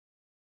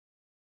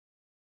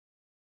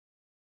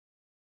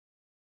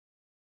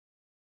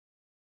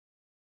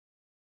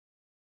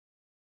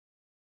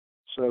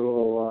So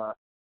we'll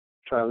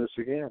try this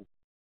again.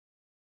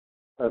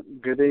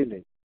 Good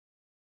evening.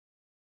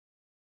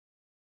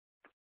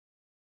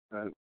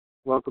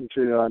 Welcome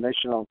to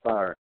Nation on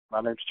Fire.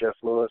 My name is Jeff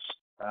Lewis,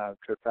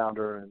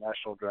 co-founder and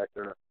national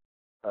director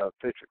of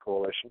Patriot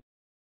Coalition.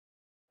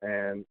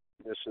 And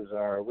this is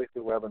our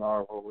weekly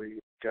webinar where we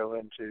go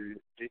into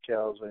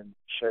details and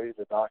show you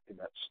the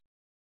documents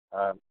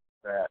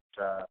that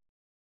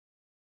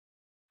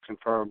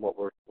confirm what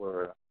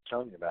we're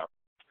telling you about,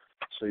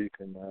 so you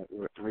can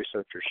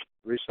research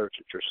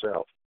it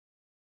yourself.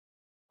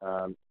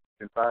 You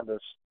can find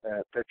us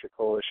at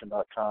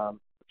patriotcoalition.com,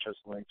 which has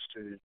links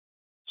to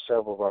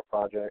several of our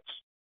projects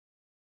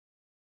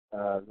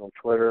on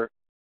Twitter,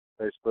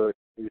 Facebook,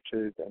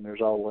 YouTube, and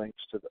there's all links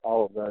to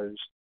all of those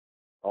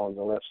on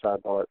the left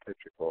sidebar at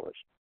Patriot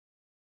Coalition.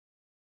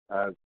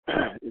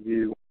 If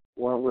you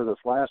weren't with us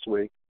last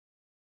week,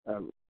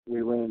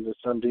 we went into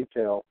some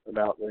detail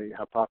about the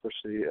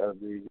hypocrisy of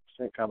the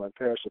CENTCOM and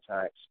Paris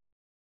attacks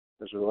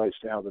as it relates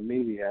to how the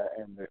media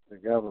and the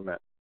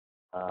government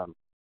have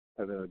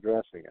been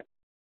addressing it.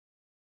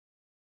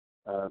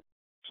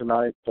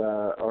 Tonight,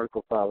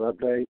 Article 5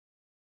 update.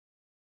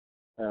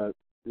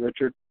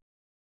 Richard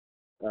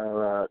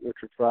Fry,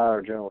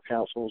 our General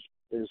Counsel,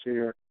 is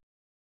here.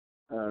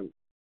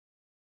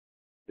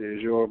 Is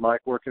your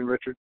mic working,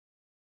 Richard?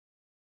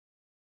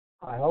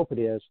 I hope it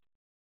is.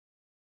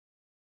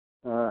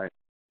 All right,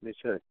 me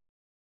too.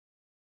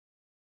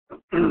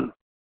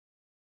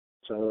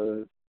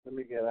 So let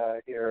me get out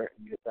of here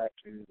and get back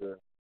to the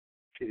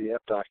PDF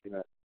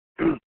document.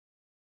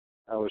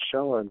 I was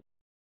showing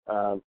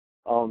on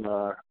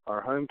our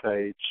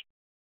homepage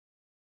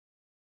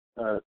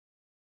the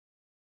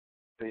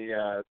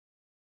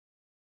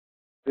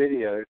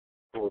video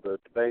for the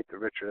debate that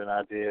Richard and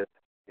I did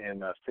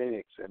in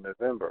Phoenix in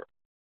November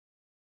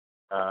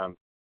on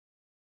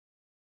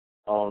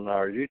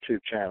our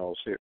YouTube channels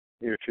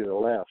here to the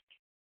left.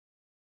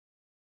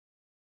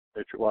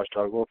 Patriot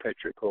Watchdog or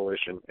Patriot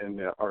Coalition in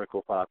the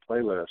Article 5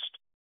 playlist.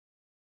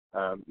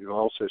 You'll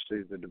also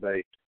see the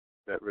debate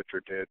that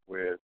Richard did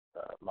with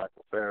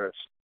Michael Ferris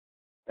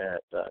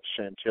at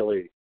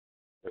Chantilly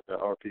at the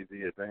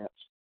RPV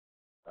Advance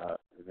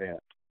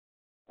event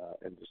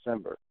in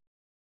December.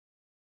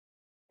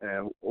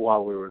 And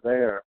while we were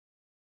there,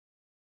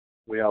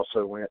 we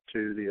also went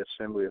to the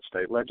Assembly of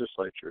State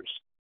Legislatures,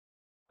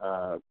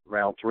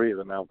 round 3 of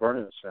the Mount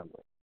Vernon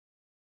Assembly.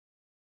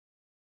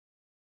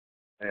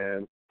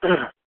 And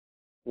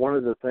one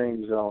of the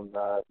things on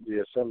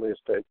the Assembly of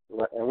State,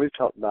 and we've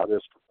talked about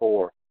this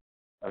before,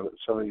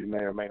 some of you may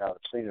or may not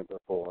have seen it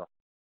before,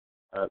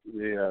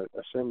 the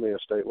Assembly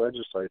of State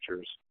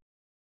Legislatures,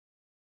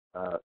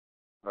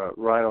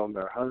 right on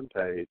their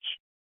homepage,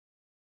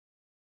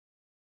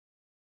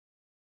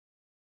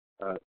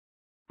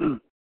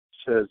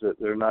 says that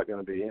they're not going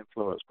to be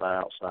influenced by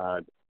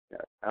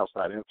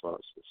outside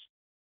influences.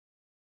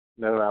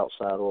 No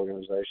outside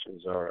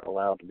organizations are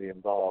allowed to be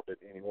involved in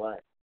any way.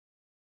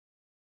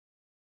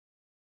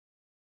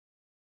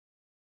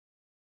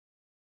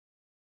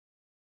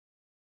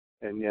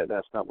 And yet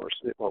that's not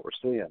what we're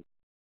seeing.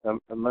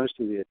 Most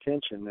of the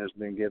attention has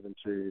been given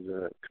to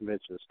the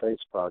Convention of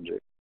States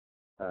project.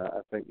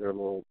 I think they're a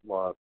little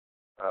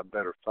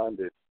better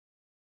funded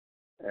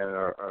and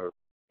are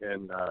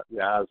in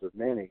the eyes of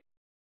many,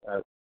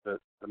 the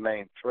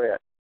main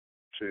threat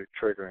to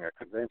triggering a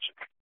convention.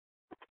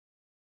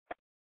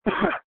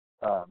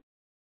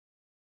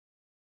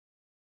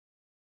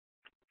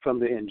 From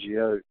the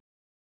NGO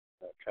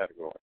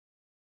category.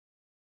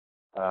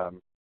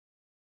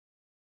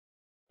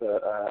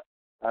 But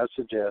I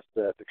suggest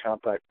that the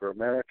Compact for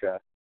America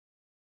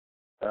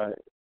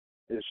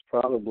is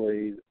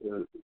probably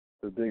the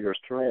bigger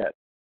threat,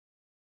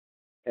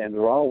 and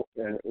they're all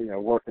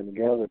working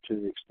together to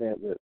the extent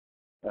that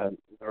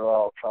they're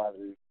all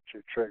trying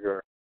to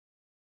trigger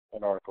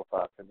an Article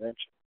 5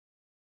 convention.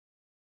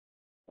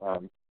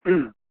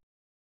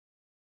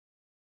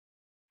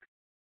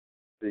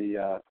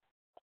 The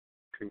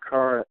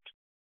concurrent,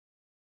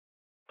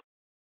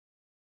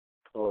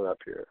 pull it up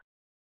here.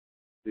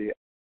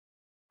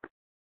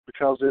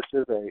 Because this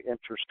is an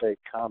interstate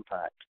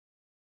compact,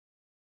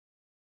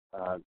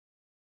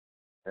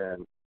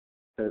 and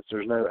since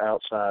there's no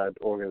outside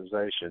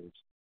organizations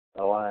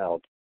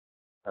allowed,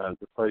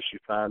 the place you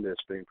find this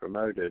being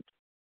promoted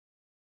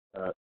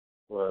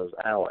was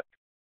ALEC.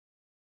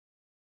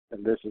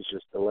 And this is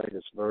just the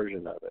latest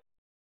version of it,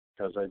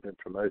 because they've been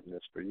promoting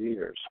this for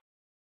years.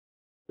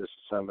 This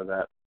is some of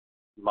that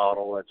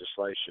model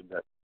legislation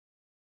that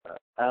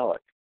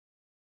ALEC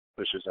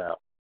pushes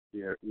out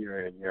year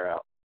in, year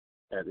out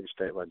at these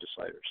state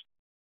legislators.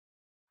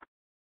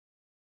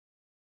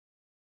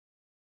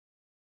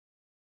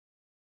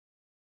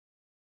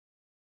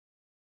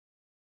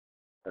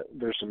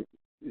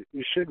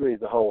 You should read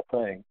the whole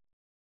thing.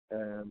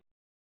 And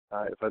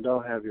if I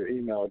don't have your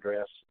email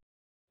address,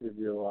 if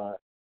you'll,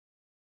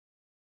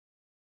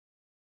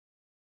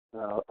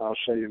 I'll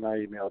show you my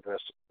email address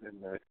in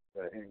the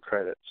end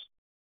credits.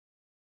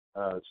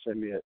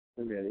 Send me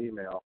an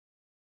email,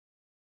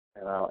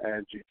 and I'll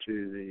add you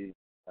to the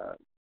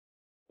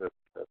the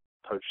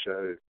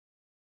post-show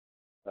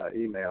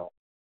email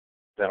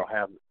that'll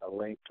have a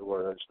link to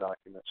where those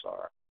documents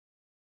are,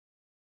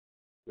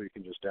 where you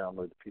can just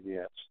download the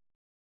PDFs.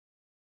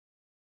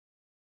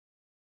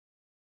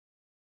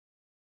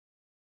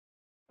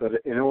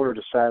 But in order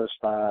to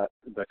satisfy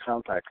the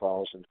compact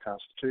clause in the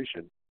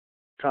Constitution,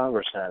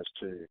 Congress has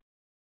to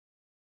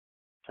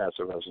pass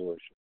a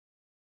resolution.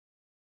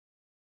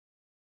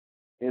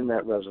 In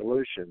that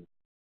resolution,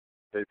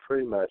 they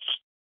pretty much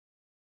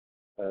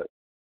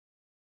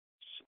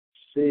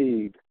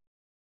cede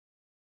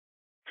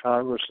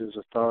Congress's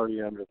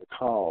authority under the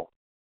call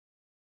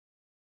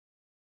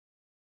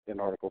in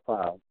Article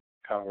 5,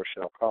 Congress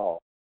shall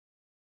call,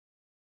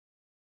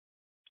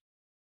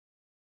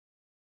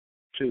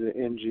 to the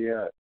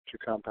NGO, to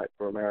Compact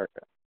for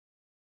America.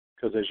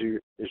 Because as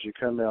you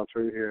come down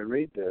through here and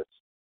read this,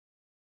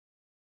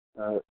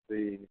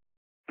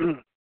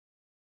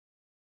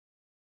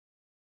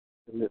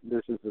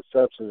 this is the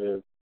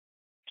substantive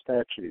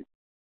statute,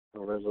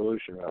 or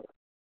resolution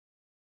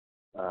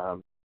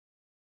rather,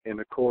 in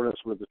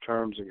accordance with the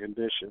terms and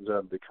conditions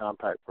of the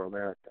Compact for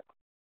America.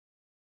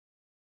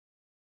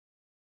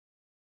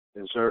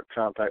 Insert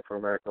Compact for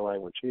America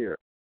language here.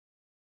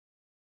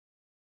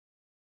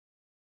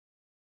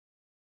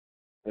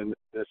 And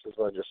this is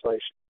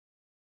legislation,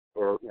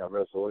 or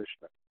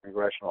resolution,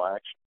 congressional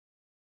action.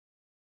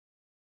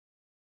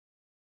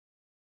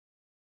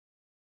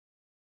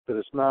 But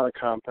it's not a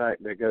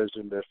compact that goes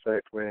into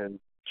effect when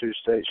two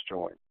states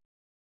join,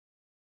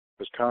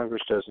 because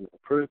Congress doesn't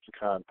approve the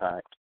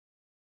compact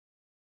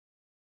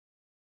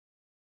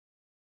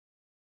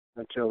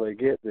until they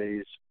get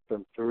these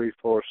from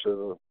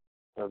 3/4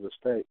 of the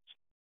states.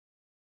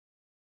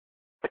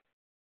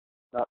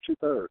 Not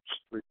 2/3,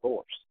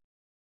 3/4.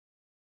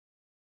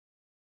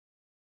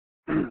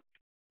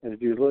 And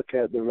if you look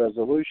at the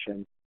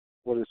resolution,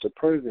 what it's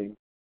approving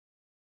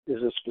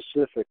is a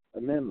specific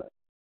amendment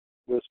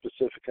with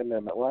specific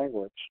amendment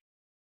language.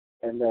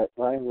 And that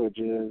language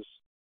is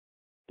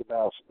the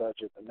balanced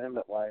budget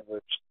amendment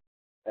language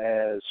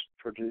as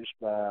produced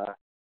by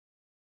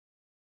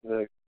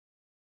the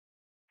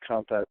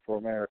Compact for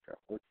America.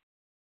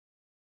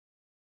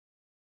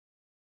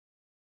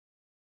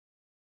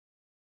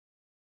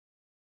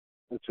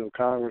 Until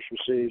Congress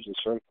receives a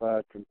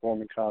certified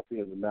conforming copy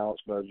of the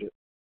balanced budget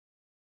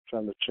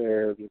from the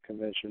chair of the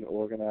convention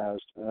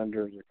organized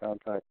under the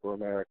Compact for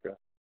America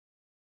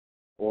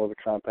or the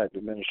Compact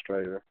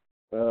Administrator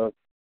of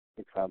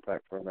the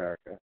Compact for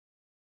America.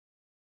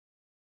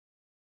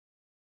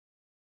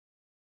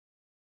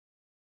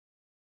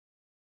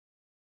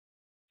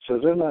 So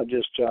they're not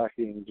just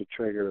jockeying to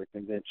trigger a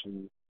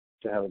convention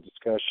to have a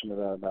discussion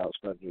about a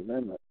balanced budget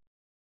amendment.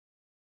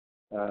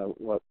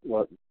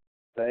 What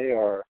they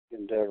are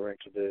endeavoring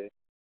to do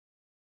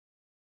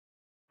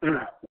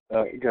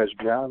it goes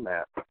beyond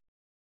that.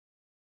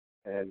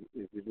 And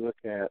if you look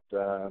at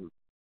the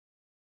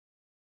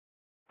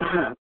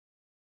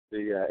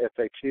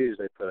FAQs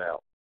they put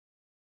out,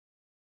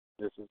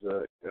 this is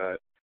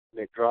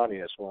Nick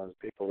Dronius, one of the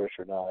people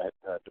Richard and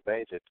I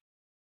debated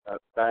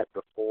back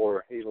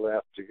before he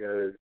left to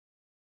go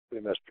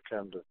pretty much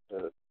become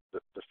the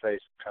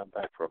face of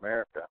Compact for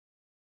America.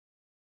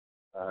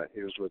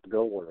 He was with the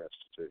Goldwater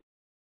Institute.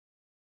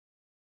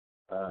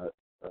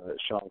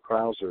 Sean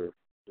Krauser,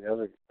 the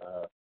other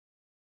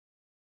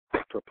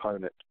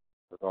proponent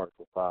of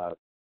Article 5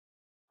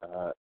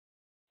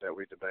 that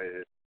we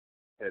debated,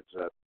 heads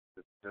up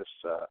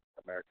this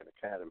American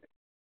Academy.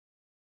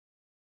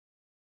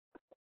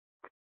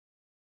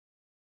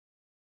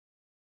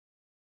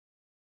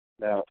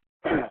 Now,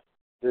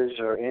 these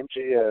are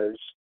NGOs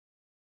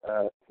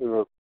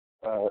who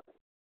are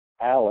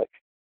ALEC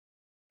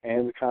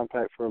and the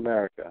Compact for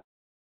America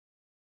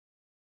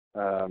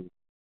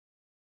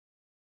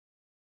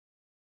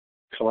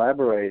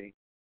collaborating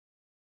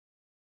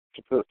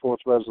to put forth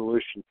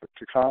resolution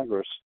to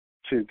Congress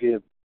to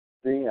give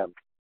them,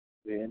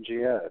 the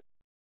NGO,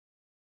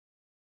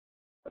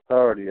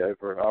 authority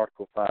over an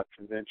Article 5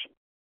 convention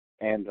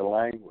and the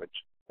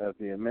language of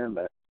the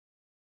amendment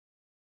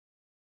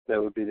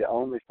that would be the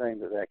only thing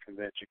that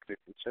convention could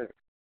consider.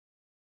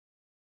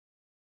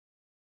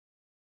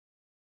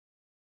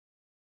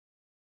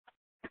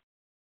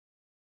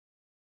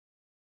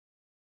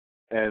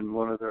 And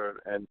one of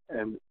their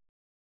and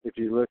if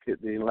you look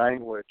at the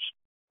language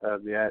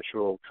of the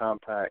actual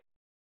compact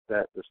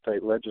that the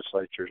state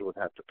legislatures would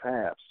have to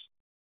pass,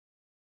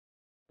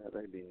 that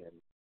may be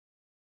in,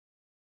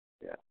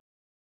 yeah.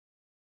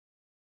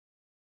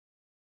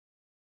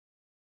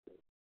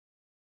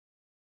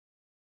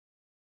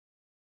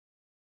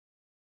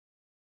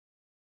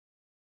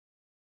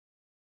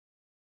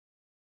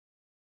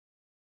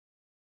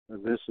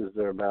 This is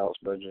their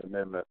balanced budget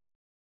amendment.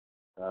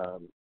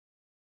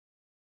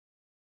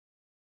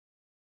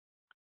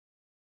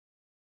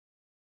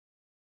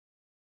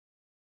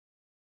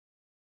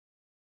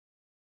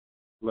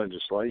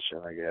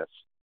 Legislation, I guess,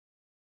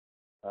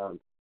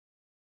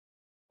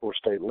 for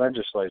state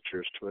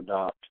legislatures to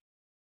adopt.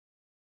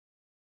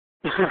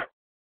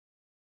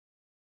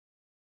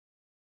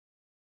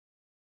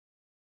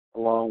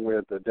 along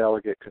with the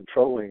delegate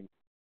controlling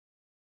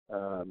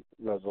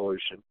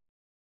resolution,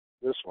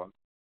 this one,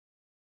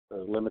 the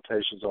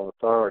limitations on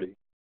authority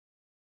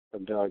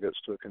of delegates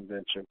to a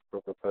convention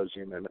for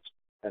proposing amendments.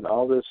 And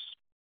all this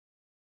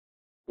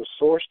was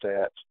sourced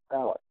at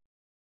ALEC.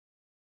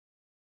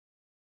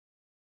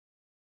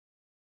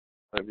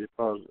 If you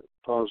pause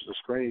the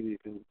screen, you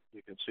can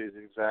see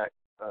the exact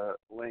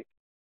link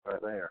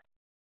right there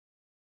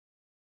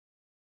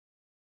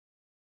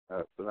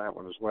for that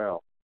one as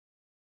well.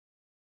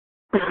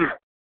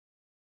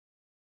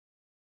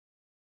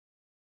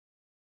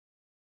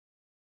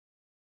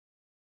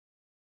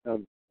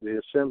 The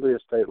Assembly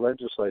of State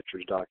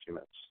Legislatures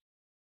documents.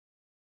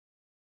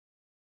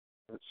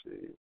 Let's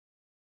see.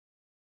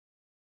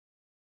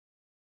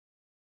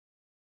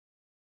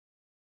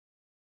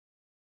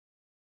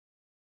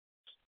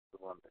 The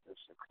one that this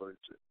includes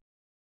it.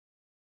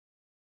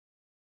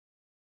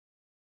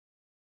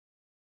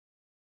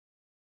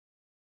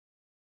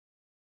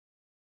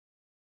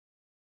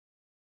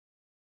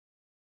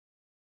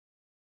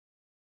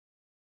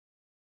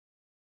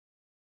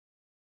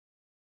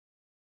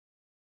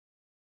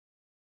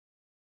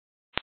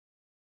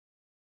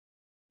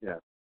 Yeah.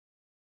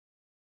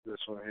 This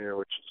one here,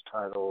 which is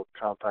titled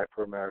Compact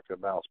for America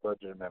Balanced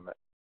Budget Amendment,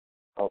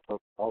 also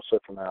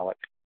from ALEC.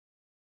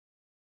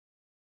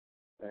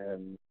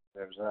 And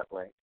there's that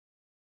link.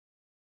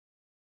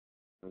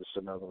 And this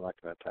is another one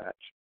I can attach.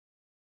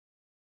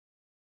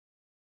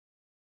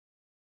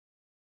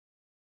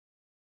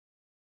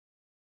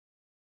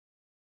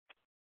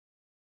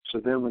 So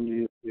then when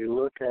you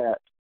look at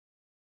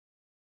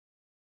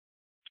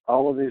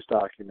all of these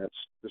documents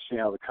to see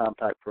how the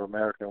Compact for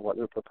America and what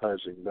they're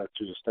proposing, both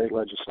to the state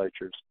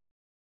legislatures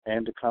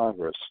and to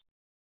Congress,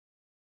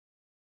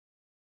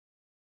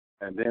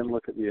 and then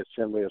look at the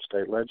Assembly of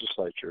State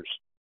Legislatures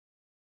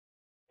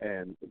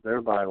and their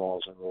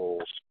bylaws and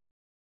rules,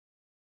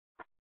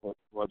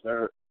 well,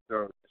 they're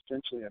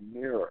essentially a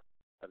mirror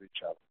of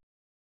each other.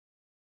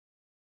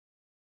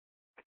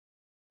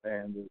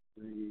 And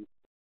the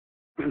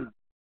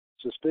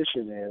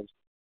suspicion is,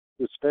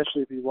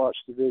 especially if you watch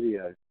the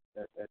video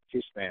at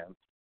C-SPAN,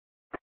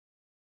 I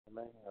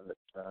may have it.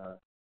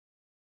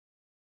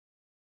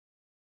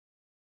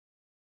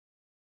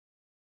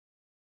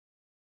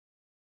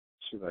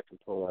 See if I can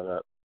pull that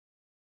up.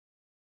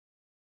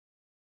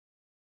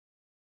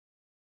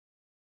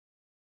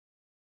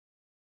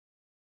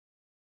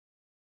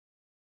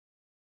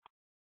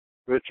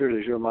 Richard,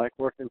 is your mic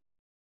working?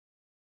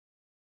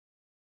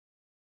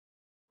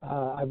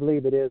 I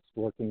believe it is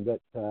working,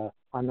 but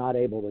I'm not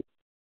able to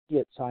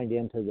get signed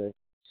into the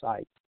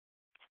site.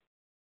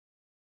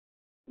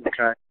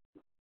 Okay.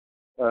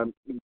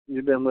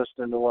 You've been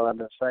listening to what I've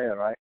been saying,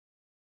 right?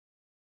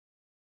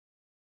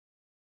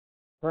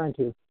 Trying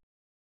to.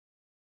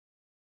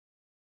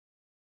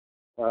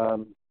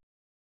 Do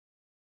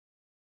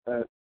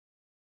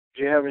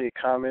you have any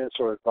comments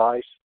or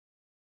advice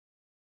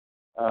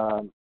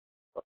on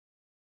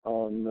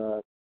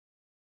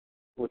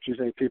what you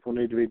think people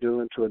need to be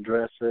doing to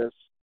address this?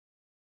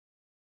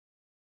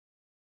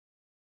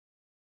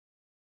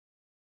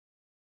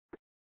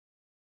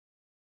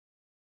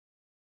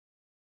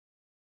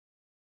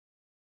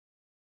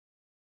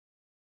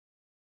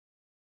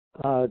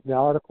 The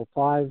Article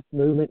 5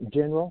 movement in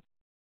general?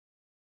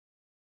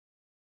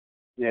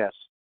 Yes.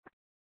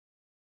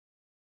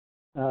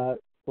 Well,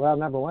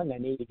 number one, they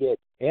need to get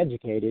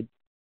educated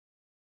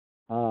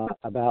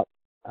about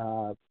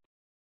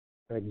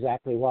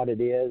exactly what it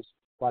is,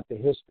 what the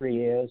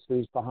history is,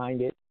 who's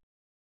behind it,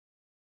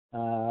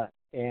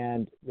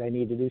 and they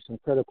need to do some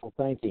critical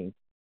thinking.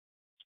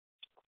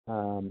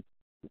 The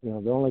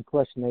only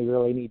question they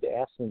really need to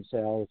ask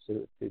themselves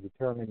to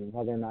determine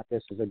whether or not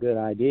this is a good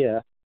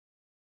idea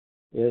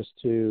is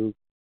to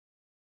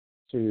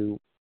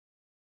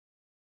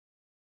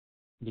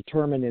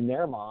determine in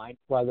their mind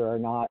whether or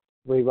not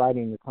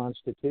rewriting the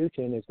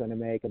Constitution is going to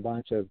make a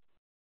bunch of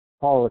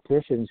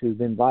politicians who've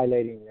been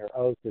violating their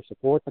oath to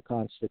support the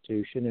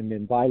Constitution and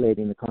been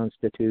violating the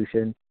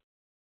Constitution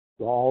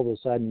will all of a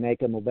sudden make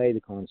them obey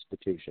the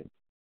Constitution.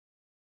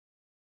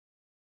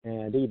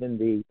 And even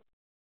the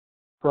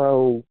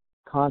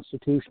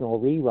pro-constitutional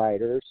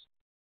rewriters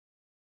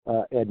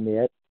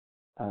admit,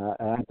 and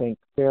I think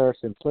Ferris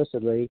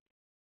implicitly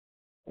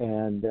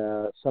and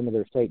some of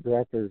their state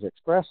directors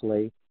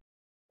expressly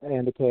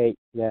indicate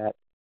that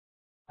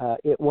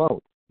it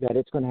won't, that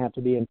it's going to have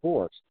to be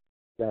enforced,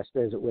 just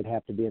as it would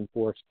have to be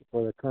enforced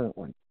for the current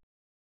one.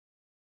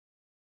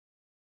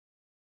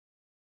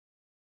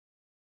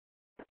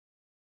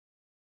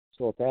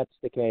 So if that's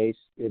the case,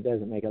 it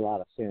doesn't make a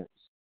lot of sense.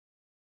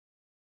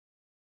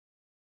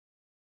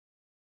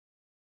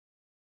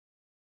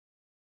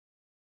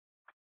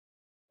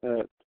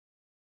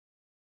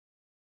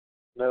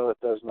 No, it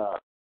does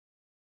not.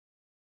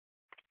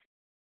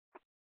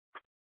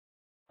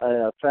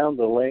 I found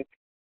the link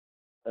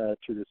to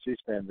the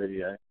C-SPAN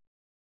video.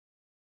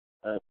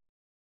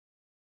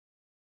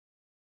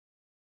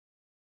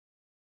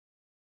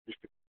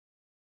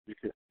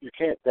 You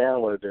can't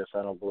download this,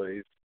 I don't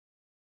believe.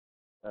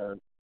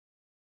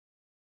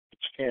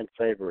 can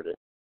favorite it,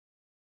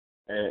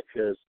 and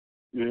because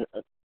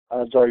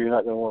odds are you're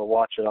not going to want to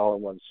watch it all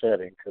in one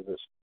setting because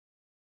it's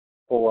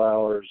 4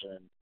 hours and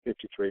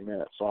 53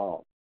 minutes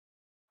long.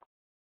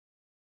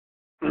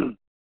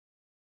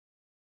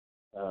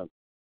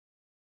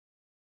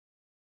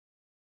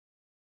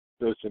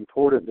 So it's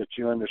important that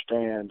you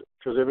understand,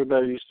 because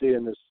everybody you see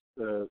in this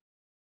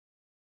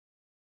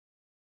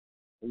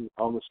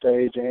on the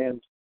stage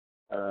and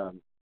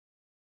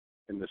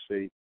in the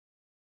seat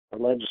are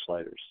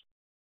legislators.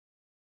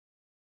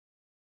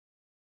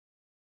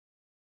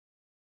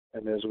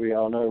 And as we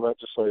all know,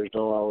 legislators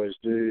don't always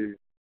do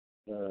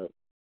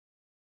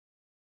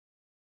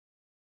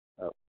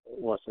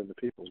what's in the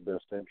people's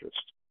best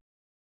interest.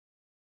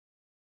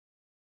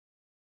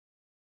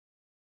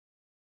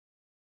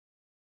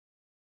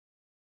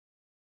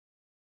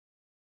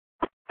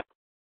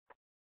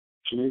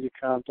 You need to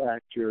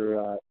contact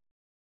your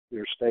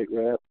state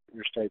rep,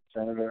 your state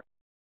senator.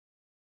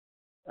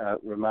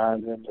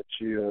 Remind them that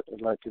you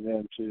elected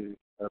them to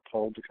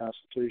uphold the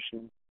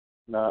Constitution,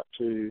 not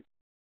to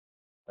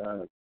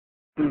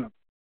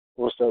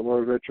what's that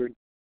word, Richard?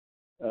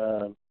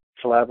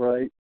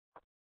 Collaborate.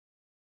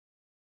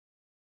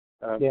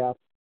 Yeah.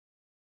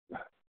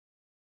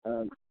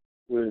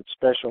 With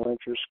special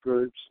interest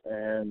groups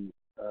and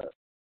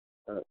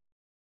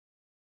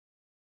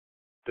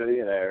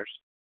billionaires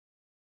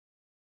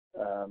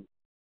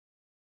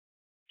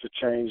to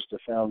change the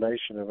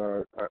foundation of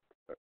our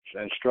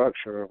and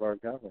structure of our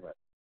government.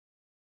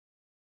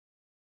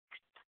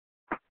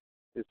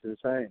 It's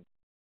insane.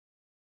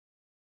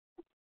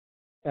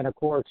 And of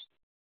course,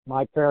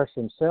 Mike Ferris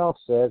himself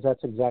says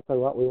that's exactly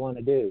what we want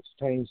to do, is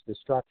change the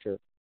structure.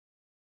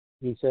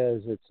 He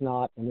says it's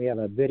not, and we have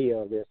a video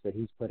of this that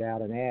he's put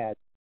out an ad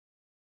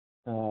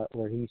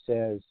where he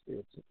says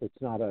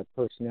it's not a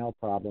personnel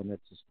problem,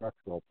 it's a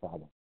structural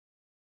problem.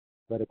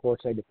 But of course,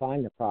 they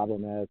define the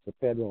problem as the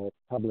federal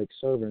public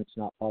servants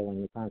not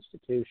following the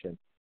Constitution.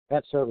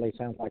 That certainly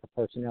sounds like a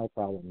personnel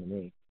problem to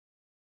me.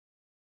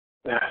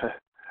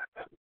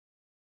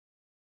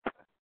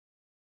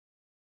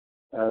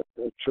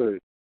 True.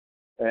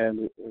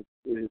 And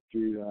if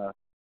you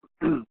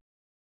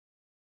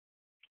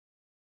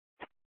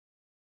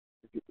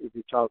if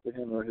you talk to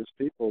him or his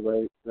people,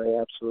 they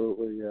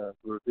absolutely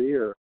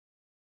revere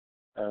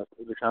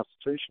the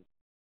Constitution.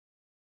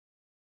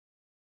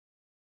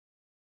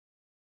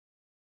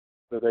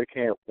 But they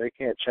can't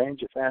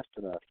change it fast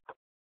enough.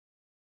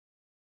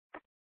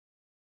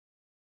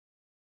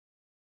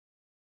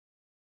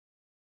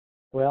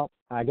 Well,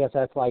 I guess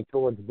that's like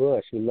George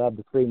Bush. He loved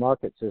the free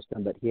market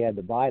system, but he had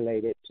to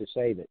violate it to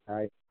save it,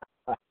 right?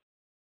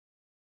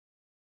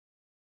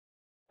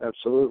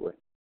 Absolutely.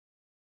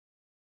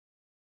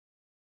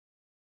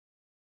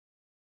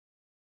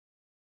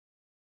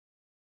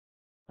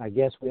 I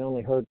guess we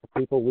only hurt the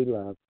people we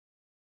love.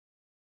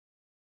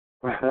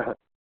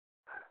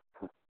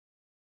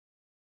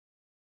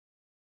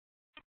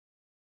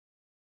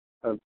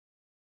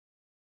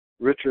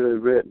 Richard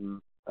had written,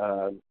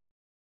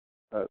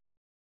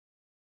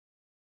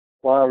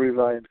 while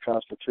rewriting the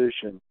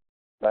Constitution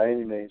by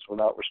any means will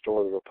not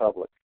restore the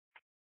Republic.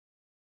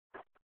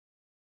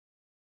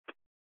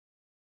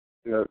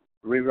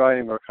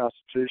 Rewriting our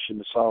Constitution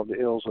to solve the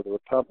ills of the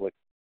Republic,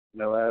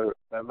 no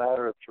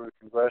matter if through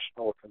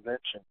congressional or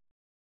convention,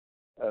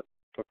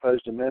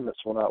 proposed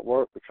amendments will not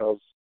work because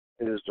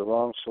it is the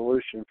wrong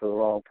solution for the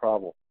wrong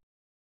problem.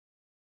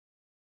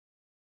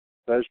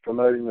 Those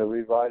promoting the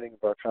rewriting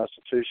of our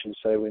Constitution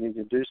say we need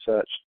to do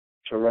such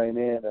to rein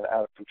in an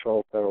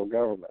out-of-control federal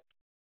government,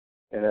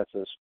 and that's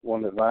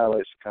one that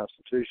violates the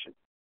Constitution.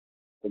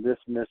 But this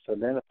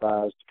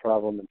misidentifies the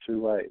problem in two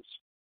ways.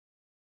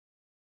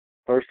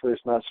 Firstly,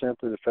 it's not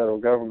simply the federal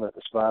government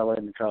that's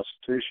violating the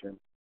Constitution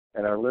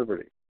and our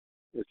liberty.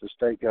 It's the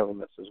state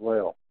governments as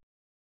well.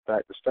 In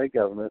fact, the state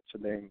governments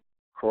have been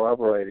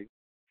collaborating,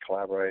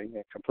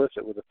 and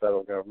complicit with the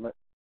federal government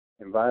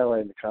in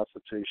violating the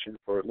Constitution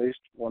for at least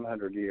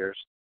 100 years,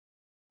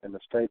 and the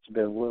states have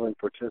been willing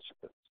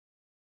participants.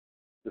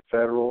 The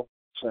federal,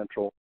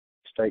 central,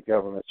 state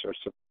governments are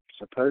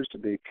supposed to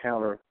be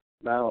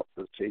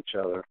counterbalances to each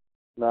other,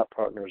 not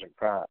partners in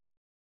crime.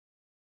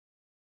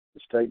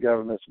 The state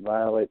governments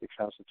violate the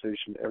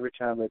Constitution every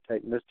time they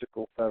take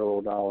mystical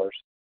federal dollars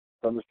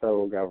from the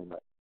federal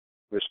government,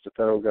 which the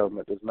federal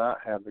government does not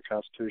have the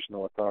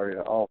constitutional authority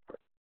to offer,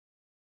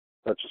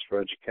 such as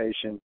for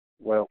education,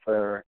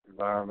 welfare,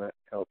 environment,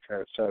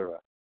 healthcare, etc.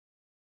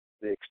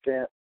 The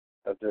extent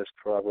of this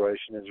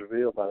corroboration is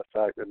revealed by the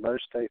fact that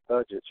most state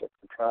budgets are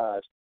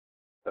comprised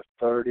of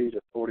 30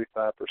 to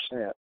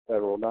 45%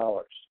 federal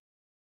dollars.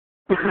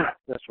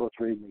 That's what's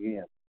reading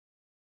again.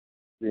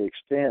 The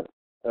extent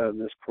of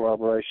this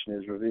corroboration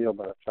is revealed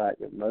by the fact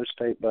that most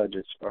state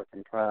budgets are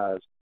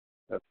comprised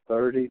of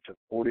 30 to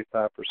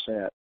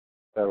 45%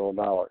 federal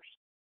dollars.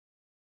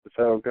 The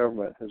federal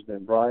government has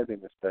been bribing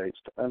the states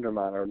to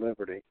undermine our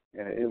liberty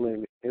and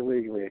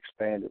illegally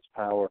expand its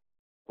power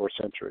for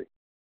a century.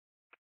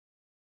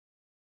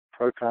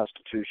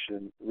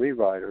 Pro-Constitution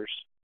rewriters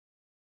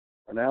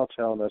are now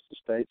telling us the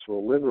states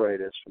will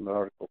liberate us from the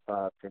Article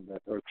 5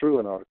 or through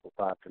an Article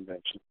 5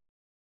 convention.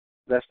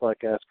 That's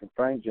like asking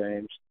Frank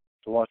James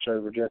to watch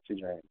over Jesse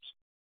James.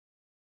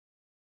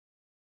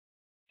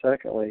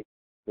 Secondly,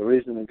 the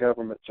reason the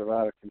governments are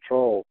out of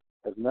control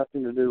has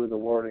nothing to do with the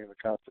wording of the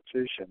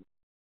Constitution,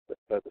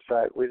 but the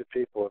fact we the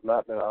people have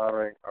not been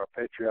honoring our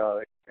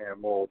patriotic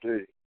and moral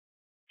duty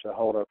to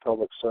hold our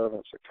public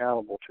servants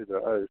accountable to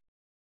their oath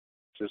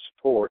to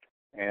support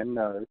and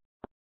know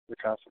the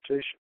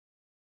Constitution.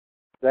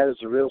 That is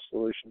the real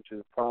solution to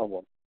the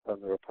problem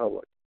of the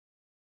Republic.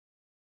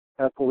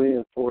 How can we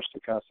enforce the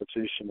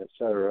Constitution,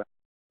 etc.,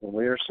 when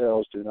we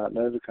ourselves do not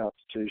know the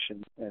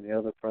Constitution and the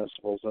other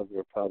principles of the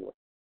Republic,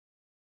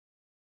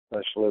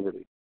 such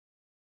liberty,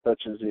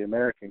 such as the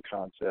American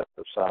concept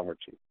of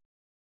sovereignty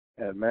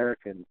and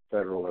American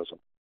federalism?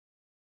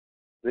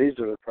 These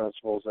are the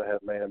principles that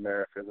have made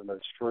America the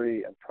most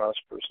free and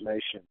prosperous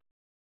nation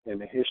in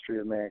the history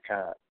of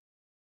mankind.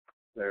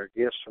 They are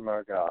gifts from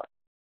our God.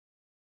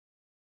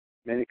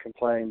 Many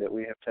complain that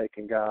we have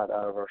taken God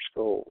out of our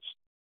schools,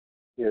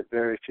 yet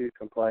very few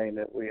complain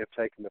that we have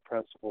taken the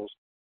principles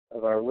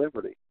of our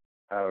liberty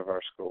out of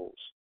our schools.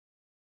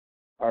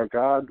 Our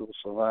God will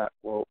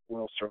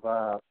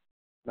survive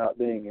not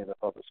being in the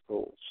public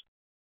schools.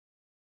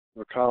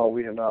 Recall,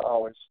 we have not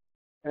always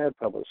had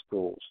public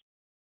schools,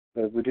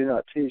 but if we do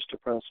not teach the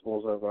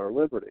principles of our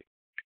liberty,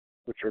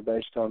 which are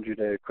based on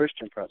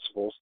Judeo-Christian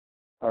principles,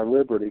 our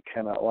liberty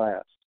cannot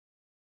last.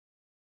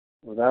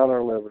 Without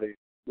our liberty,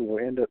 we will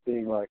end up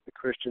being like the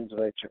Christians of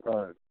ancient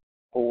Rome,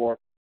 poor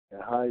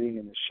and hiding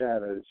in the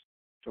shadows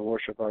to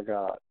worship our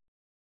God.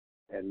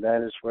 And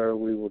that is where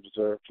we will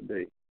deserve to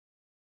be.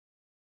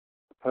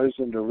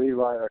 Proposing to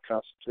rewrite our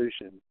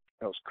Constitution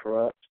because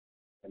corrupt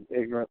and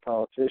ignorant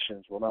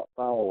politicians will not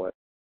follow it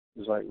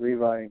is like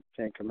rewriting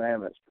the Ten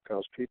Commandments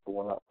because people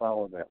will not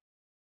follow them.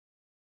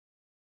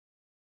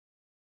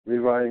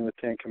 Rewriting the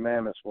Ten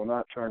Commandments will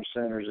not turn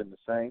sinners into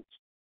saints,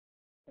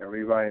 and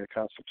rewriting the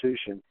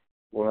Constitution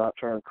will not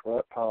turn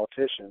corrupt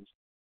politicians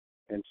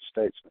into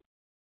statesmen.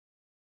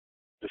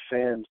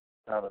 Defend,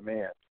 not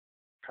amend,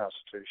 the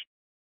Constitution.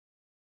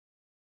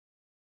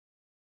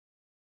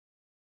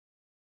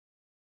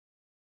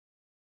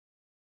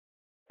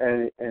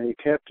 And he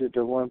kept it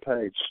to one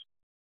page.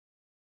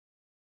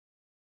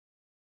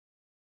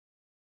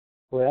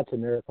 Well, that's a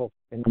miracle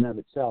in and of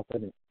itself,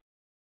 isn't it?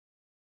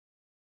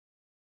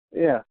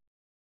 Yeah.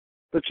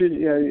 But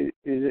you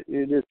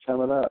did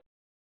sum it up.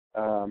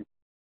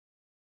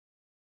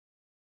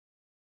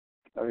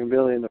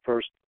 Billy, in the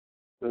first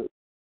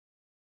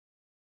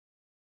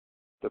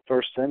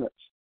sentence,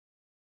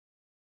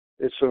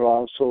 it's the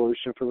wrong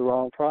solution for the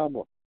wrong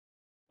problem.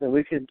 And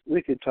we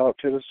could talk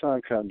till the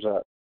sun comes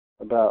up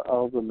about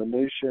all the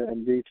minutiae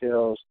and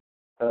details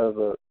of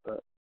the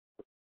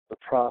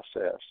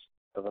process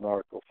of an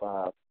Article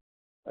 5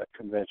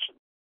 convention,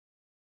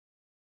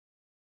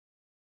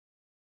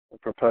 a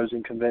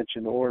proposing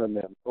convention or an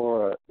amendment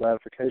or a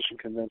ratification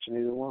convention,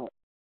 either one.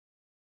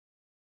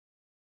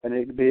 And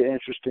it could be an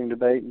interesting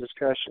debate and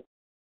discussion,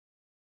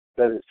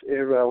 but it's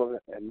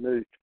irrelevant and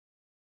moot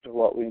to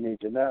what we need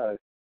to know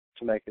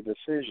to make a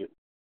decision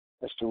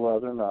as to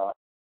whether or not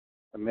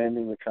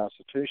amending the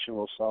Constitution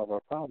will solve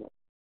our problem.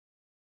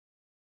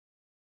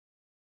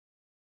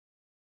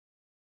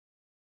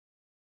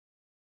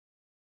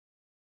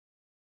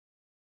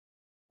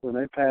 When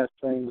they pass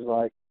things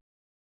like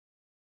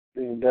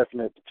the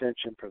indefinite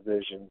detention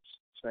provisions,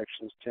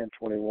 sections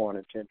 1021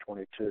 and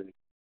 1022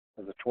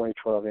 of the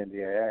 2012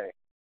 NDAA,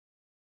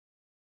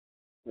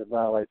 that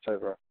violates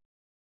over,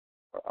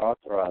 or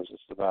authorizes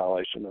the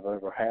violation of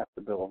over half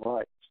the Bill of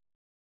Rights.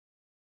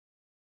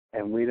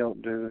 And we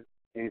don't do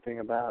anything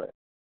about it.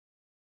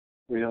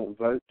 We don't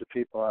vote the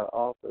people out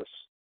of office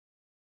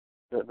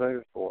that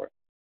voted for it.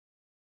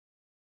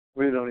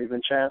 We don't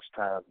even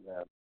chastise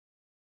them.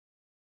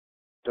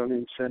 Don't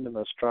even send them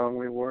a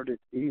strongly worded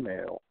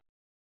email.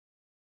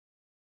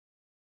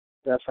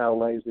 That's how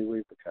lazy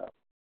we've become.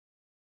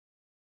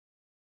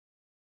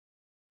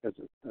 As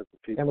the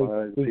people,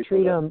 and we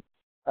treat them.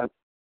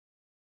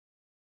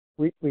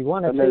 We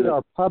want to treat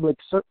our public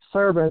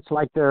servants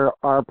like they're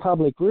our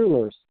public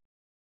rulers.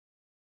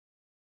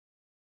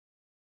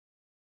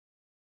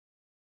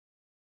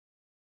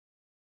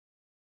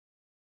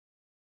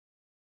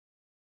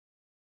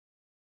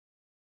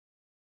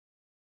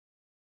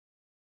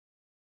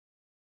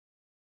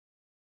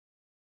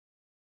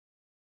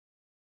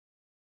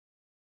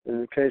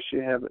 In case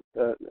you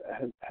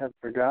have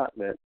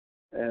forgotten it,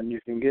 and you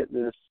can get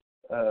this,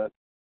 what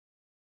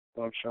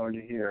I'm showing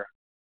you here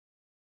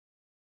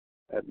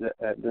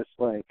at this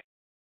link,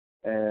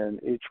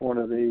 and each one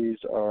of these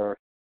are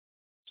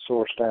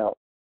sourced out.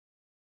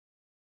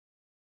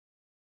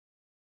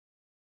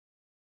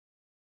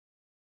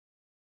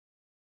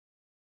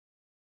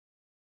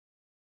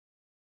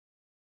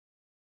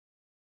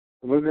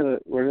 We're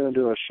gonna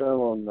do a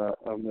show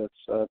on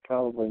this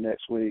probably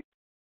next week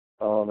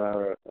on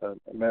our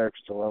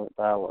America's 11th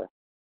Hour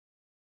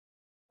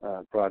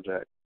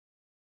project,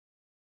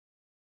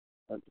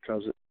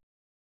 because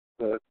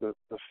the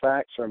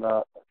facts are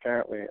not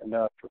apparently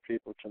enough for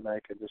people to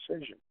make a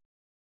decision.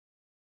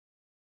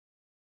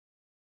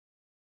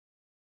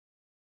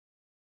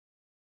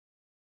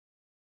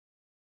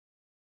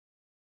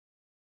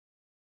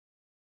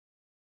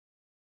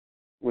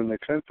 When the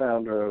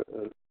co-founder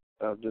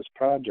of this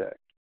project,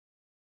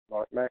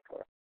 Mark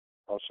Meckler,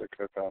 also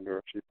co-founder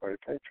of Tea Party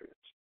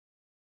Patriots,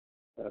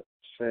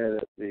 said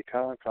at the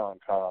Con,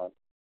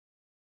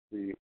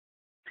 the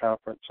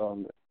conference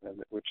on,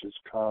 which is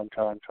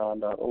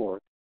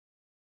con.org,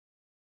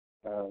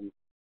 arm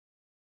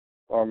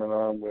in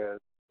arm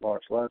with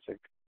Lawrence Lessig,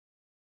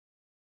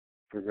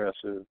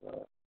 progressive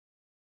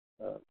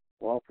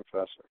law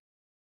professor,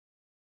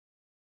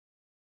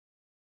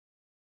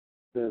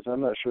 says,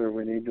 I'm not sure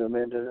we need to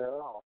amend it at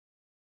all.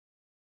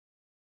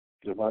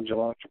 So why'd you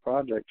launch a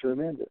project to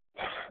amend it?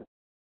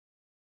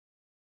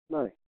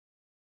 Money.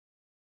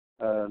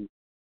 And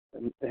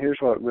here's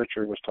what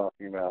Richard was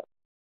talking about,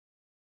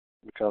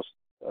 because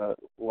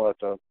what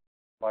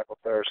Michael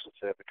Ferris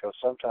said, because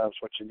sometimes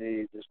what you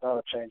need is not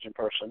a change in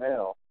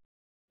personnel,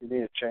 you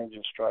need a change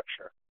in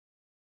structure.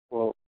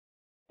 Well,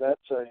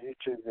 that's a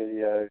YouTube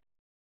video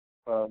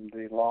from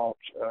the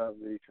launch of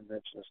the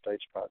Convention of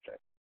States Project.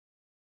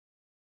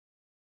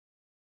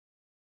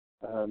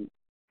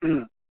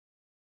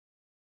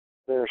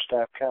 Their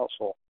staff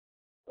counsel,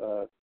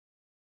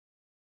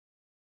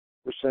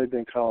 which they've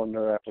been calling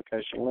their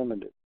application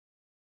limited,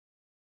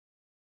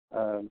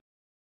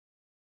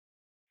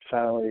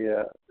 finally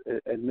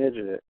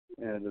admitted it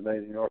in a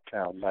debate in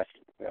Yorktown back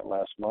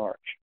last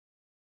March.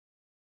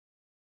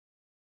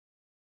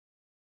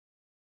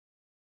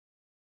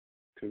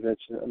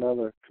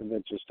 Another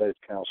Convention States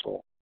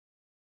Council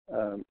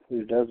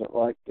who doesn't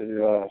like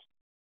to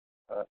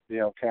be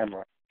on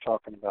camera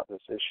talking about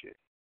this issue,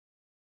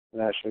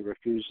 and actually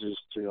refuses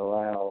to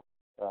allow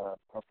our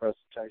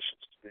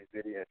presentations to be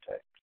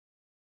videotaped.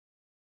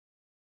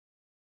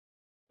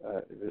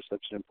 It is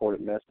such an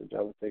important message.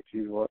 I would think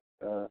you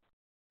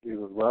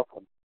would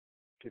welcome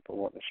people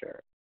wanting to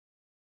share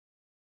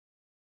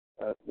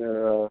it.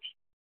 Their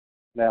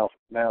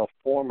now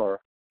former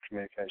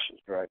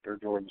communications director,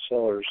 Jordan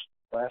Sellers,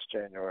 last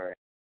January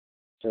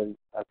said,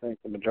 I think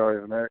the majority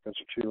of Americans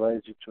are too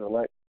lazy to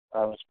elect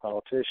honest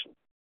politicians.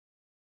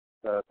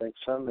 I think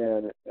some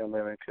men and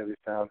women could be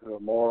found who are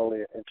morally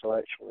and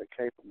intellectually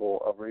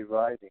capable of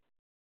rewriting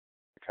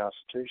the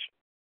Constitution.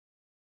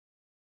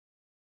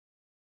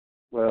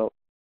 Well,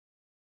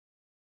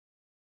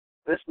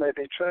 this may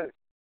be true,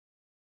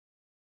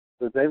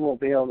 but they won't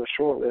be on the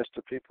short list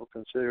of people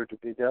considered to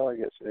be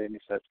delegates at any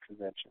such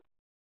convention.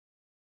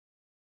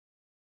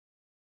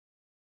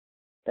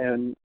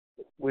 And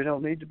we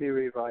don't need to be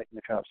rewriting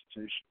the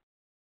Constitution.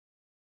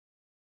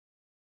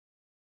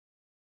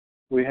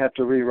 We have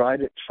to rewrite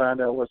it to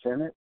find out what's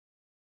in it.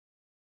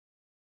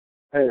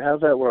 Hey,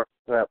 how's that work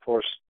for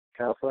us,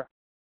 Counselor?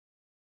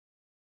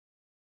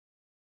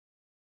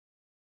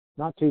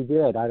 Not too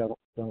good, I don't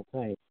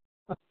think.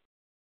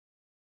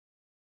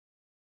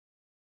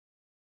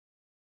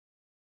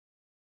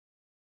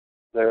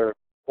 Their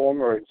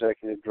former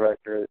executive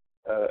director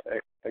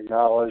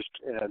acknowledged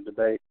in a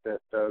debate that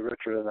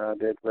Richard and I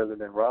did with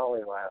him in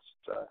Raleigh last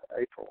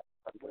April,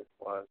 I believe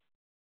it was,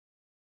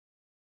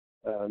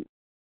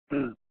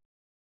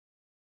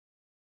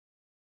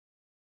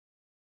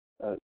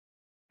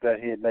 that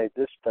he had made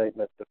this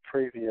statement the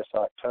previous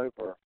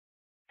October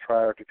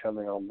prior to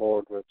coming on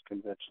board with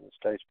Convention of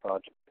States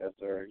Project as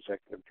their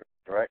executive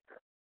director.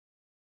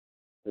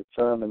 That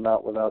some, and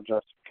not without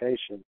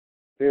justification,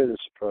 fear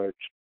this approach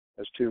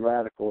as too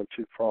radical and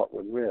too fraught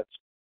with risk.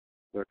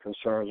 Their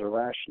concerns are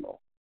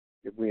rational.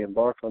 If we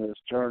embark on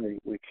this journey,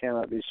 we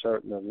cannot be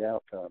certain of the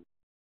outcome.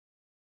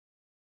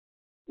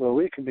 Well,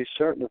 we can be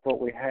certain of what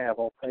we have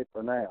on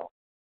paper now,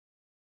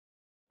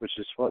 which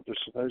is what they're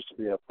supposed to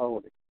be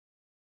upholding.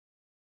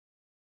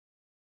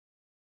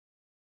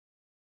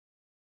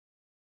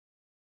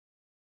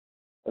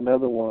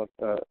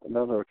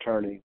 Another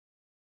attorney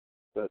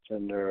that's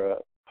in their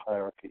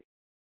hierarchy,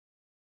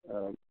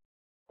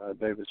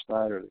 David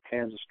Snyder, the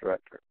Kansas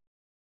director,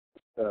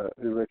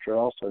 who Richard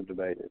also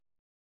debated.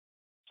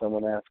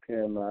 Someone asked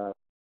him,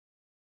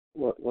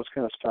 what's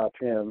going to stop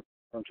him,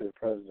 to the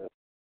president,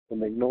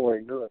 from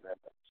ignoring new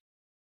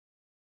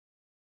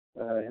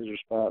amendments? His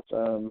response,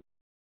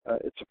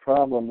 it's a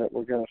problem that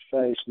we're going to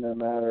face no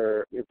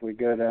matter if we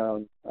go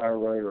down our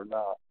road or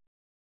not.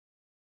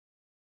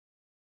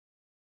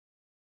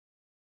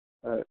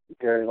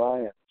 Gary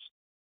Lyons,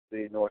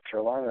 the North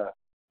Carolina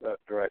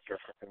director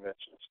for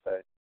Convention of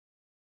States,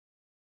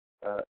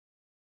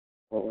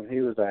 when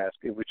he was asked,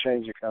 if we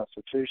change the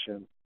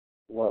Constitution,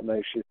 what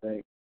makes you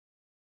think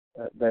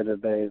they'd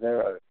obey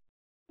their oath?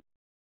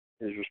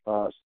 His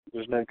response,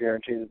 there's no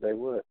guarantee that they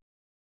would.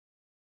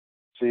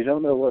 So you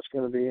don't know what's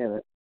going to be in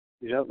it.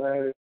 You don't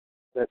know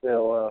that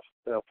they'll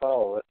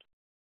follow it.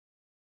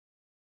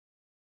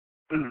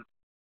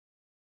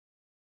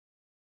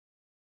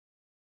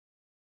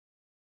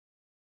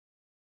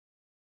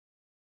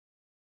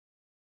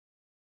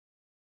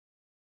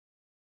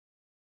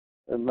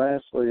 And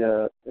lastly,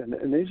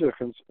 and these are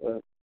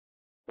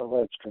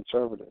alleged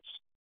conservatives.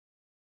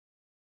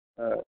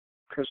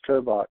 Chris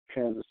Kobach,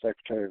 Kansas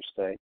Secretary of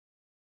State,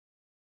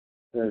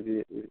 said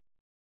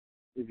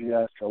if you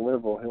ask a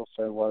liberal, he'll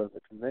say, what is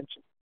the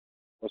convention?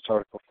 What's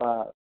Article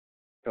 5?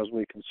 Because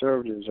we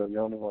conservatives are the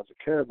only ones that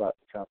care about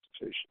the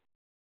Constitution.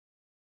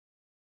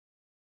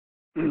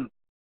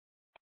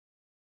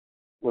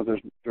 Well,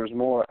 there's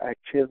more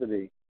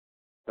activity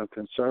of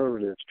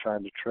conservatives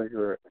trying to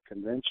trigger a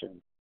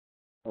convention.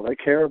 Well, they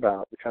care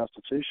about the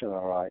Constitution,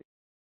 all right,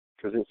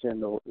 because it's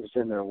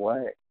in their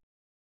way.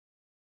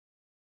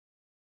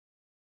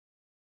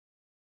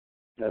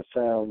 That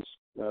sounds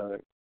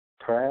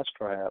crass,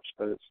 perhaps,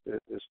 but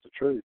it's the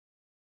truth.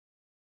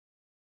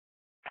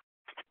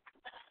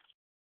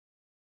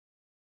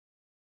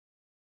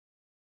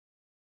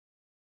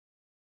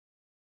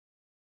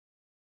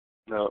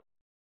 Now,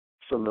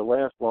 from the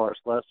left, Lawrence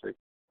Lessig,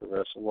 the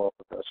Russell Law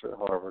professor at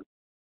Harvard,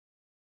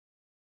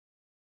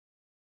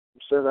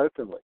 said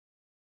openly,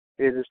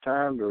 it is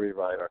time to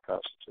rewrite our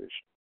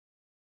Constitution.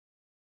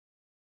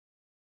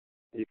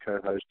 He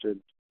co-hosted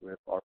with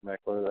Mark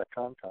Meckler that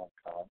Con.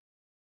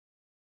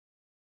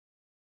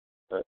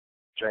 But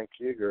Cenk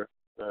Uygur,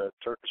 the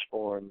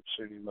Turkish-born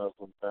Sunni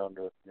Muslim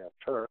founder of Young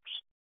Turks,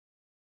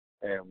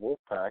 and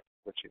Wolf-PAC,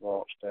 which he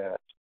launched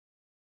at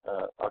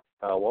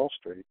Occupy Wall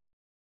Street,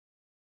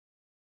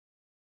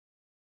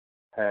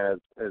 had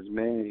as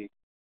many,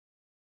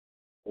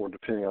 or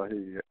depending on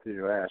who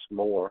you ask,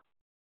 more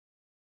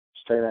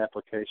state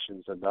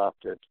applications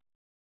adopted.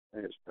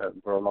 It's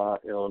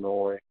Vermont,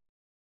 Illinois,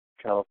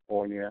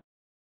 California,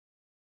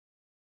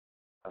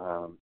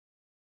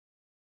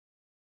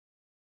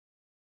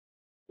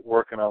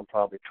 working on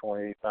probably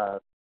 25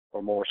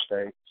 or more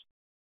states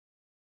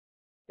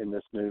in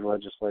this new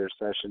legislative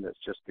session that's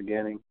just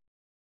beginning.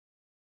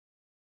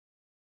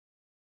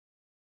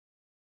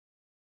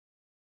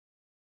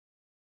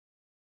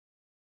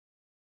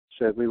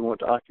 Said we want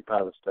to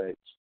occupy the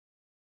states,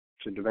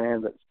 to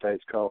demand that the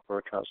states call for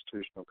a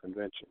constitutional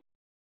convention.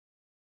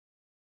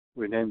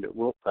 We named it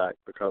Wolf-PAC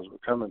because we're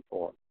coming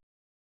for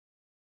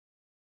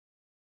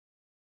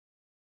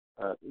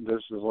them.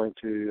 This is linked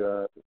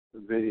to the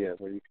video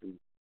where you can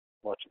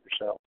watch it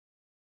yourself.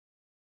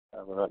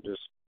 We're not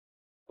just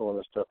pulling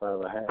this stuff out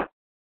of the hat.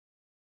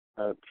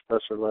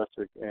 Professor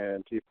Lessig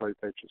and Tea Party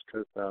Patriots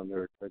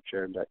co-founder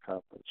co-chaired that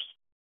conference.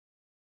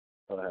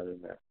 What I had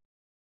in there.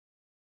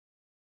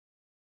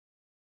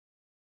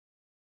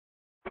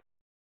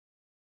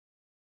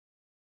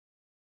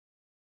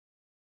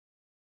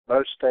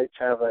 Most states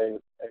have a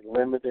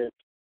limited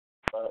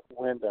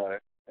window,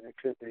 and it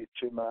could be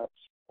 2 months,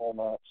 4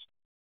 months,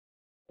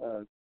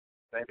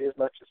 maybe as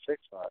much as 6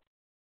 months.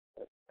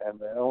 And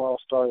they don't all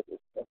start at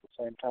the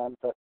same time,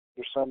 but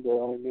there's some that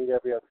only meet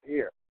every other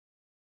year.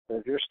 But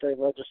if your state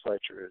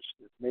legislature is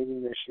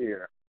meeting this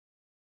year,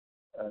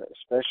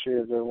 especially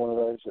if they're one of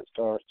those that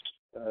starts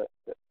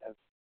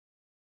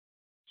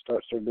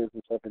their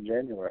business up in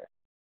January,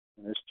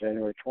 and it's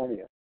January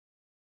 20th,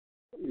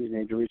 you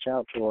need to reach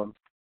out to them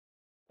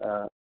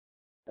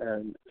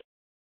and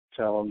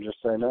tell them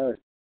just say no.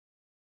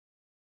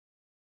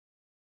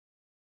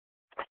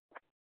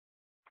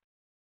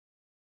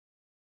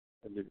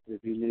 And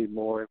if you need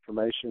more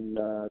information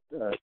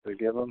to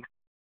give them,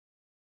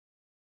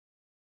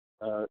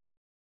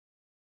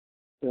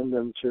 send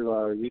them to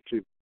our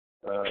YouTube,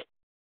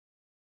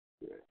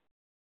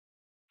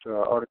 to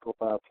our Article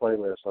 5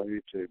 playlist on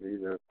YouTube,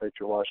 either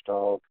Patriot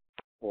Watchdog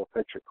or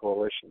Patriot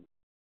Coalition,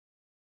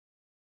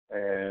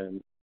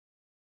 and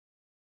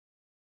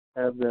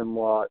have them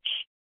watch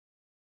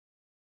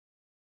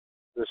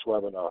this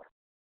webinar.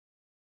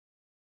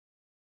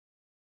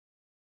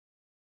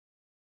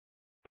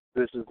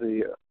 This is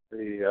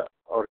the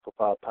Article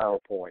 5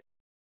 PowerPoint.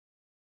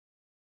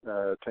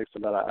 It takes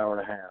about an hour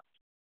and a half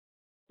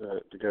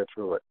to go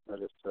through it, but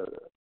it's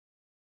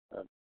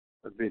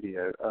a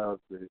video of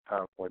the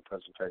PowerPoint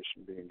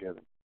presentation being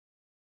given.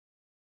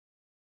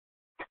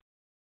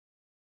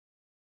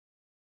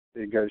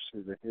 It goes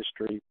through the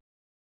history.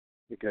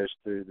 It goes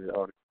through the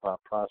Article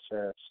 5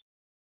 process,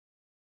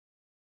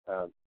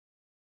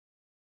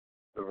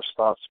 the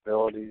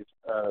responsibilities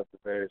of the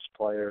various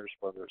players,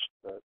 whether it's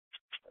the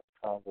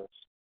Congress,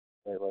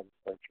 state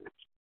legislatures,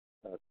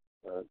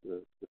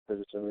 the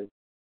citizenry.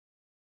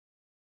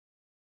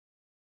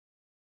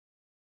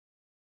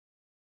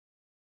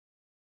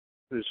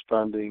 Who's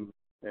funding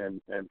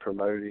and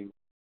promoting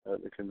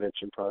the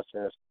convention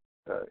process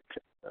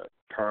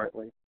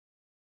currently.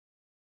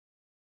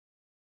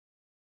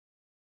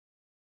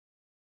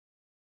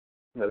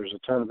 Now, there's a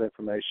ton of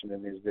information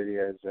in these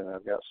videos, and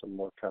I've got some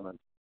more coming.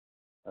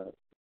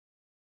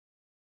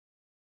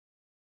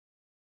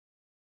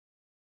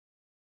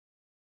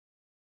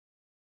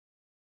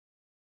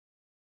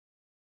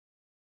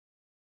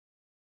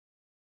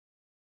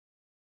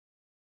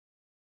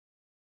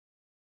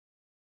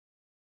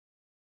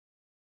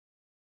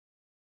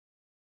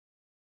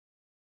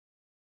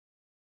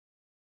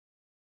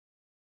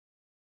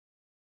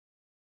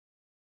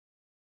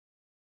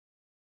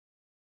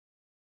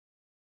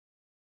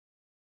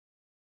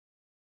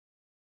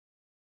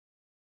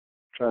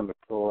 trying to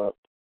pull up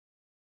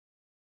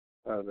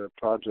the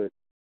project.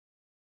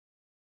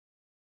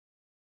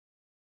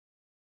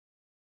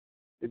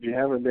 If you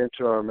haven't been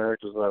to our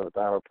America's 11th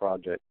Hour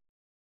project,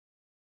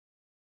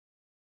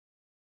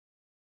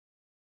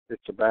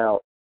 it's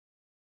about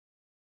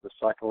the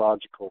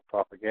psychological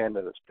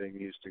propaganda that's being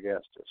used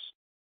against us.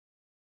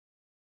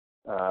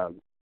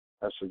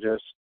 I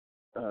suggest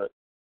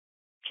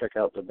check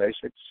out the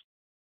basics.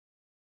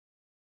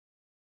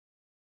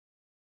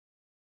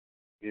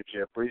 Gives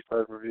you a brief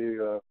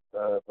overview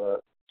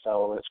of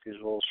Saul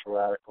Alinsky's rules for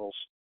radicals,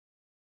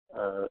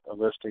 a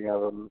listing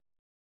of them,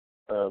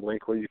 a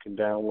link where you can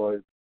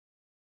download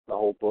the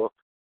whole book,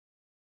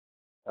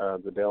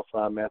 the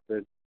Delphi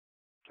method,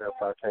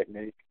 Delphi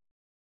technique,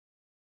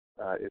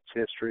 its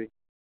history.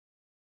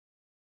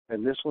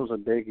 And this one's a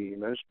biggie.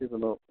 Most people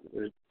don't,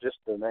 just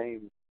the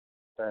name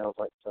sounds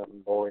like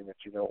something boring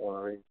that you don't want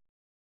to read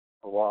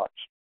or watch.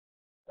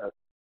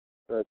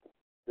 But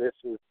this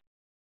is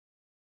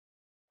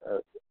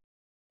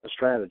a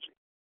strategy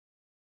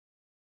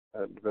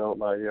developed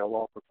by a Yale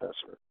law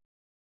professor.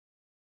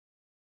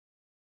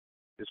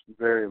 It's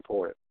very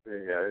important.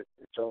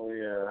 It's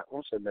only, I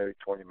want to say maybe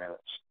 20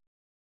 minutes.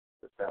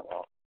 It's that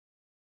long.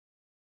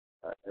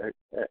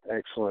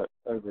 Excellent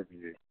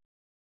overview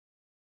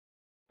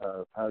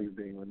of how you're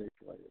being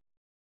manipulated.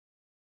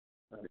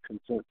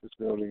 Consensus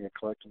building and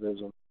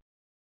collectivism.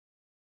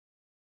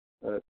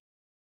 A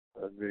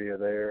video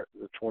there,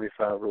 the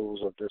 25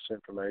 rules of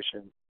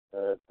disinformation,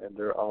 and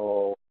they're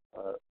all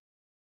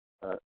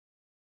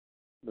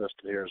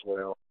listed here as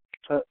well.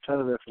 Ton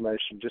of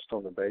information just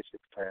on the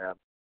basics tab.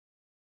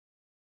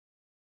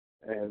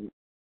 And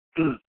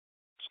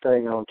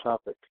staying on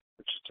topic,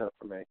 which is tough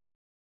for me.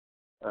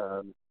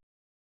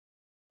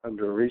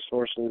 Under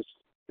resources,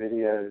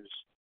 videos,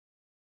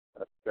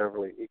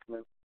 Beverly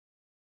Eekman.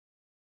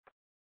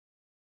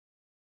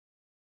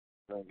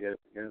 Don't get it,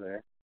 go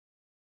there.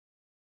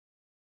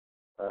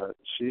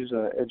 She's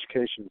an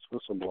education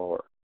whistleblower.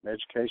 And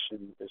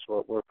education is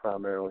what we're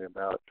primarily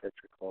about at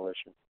Patriot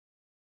Coalition.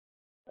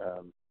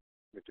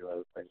 We do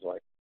other things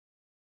like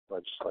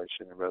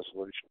legislation and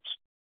resolutions.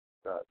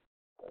 But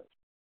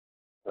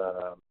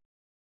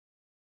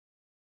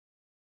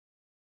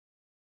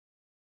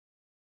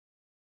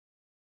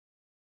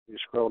you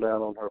scroll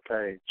down on her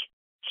page,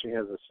 she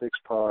has a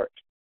 6-part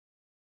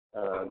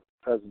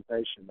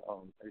presentation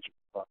on agent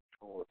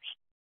provocateurs,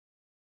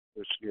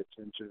 which gets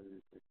into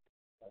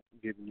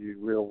giving you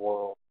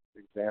real-world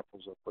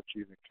examples of what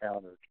you've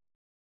encountered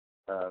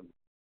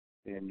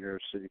in your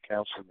city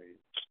council meetings,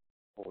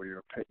 or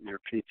your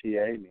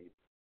PTA meetings,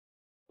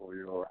 or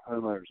your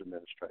homeowners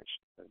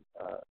administration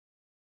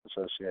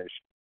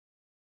association,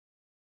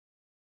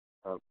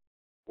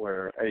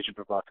 where agent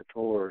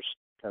provocateurs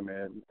come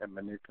in and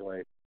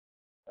manipulate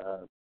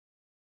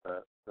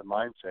the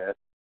mindset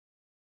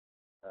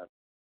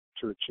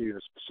to achieve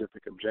a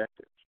specific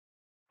objective.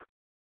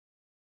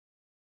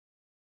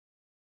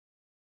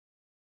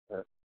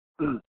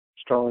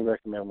 Strongly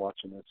recommend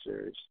watching that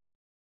series.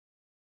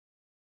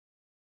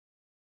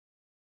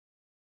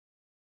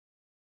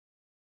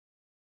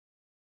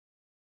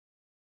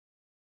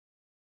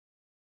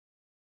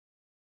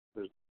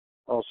 There's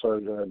also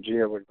G.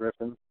 Edward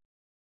Griffin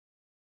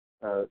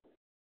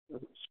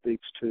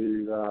speaks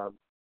to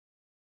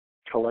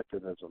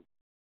collectivism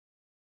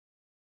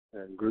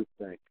and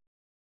groupthink.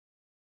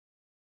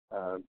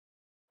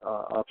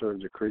 Author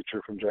of The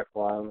Creature from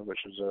Jekyll Island,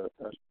 which is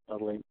a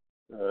link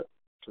to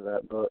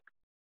that book.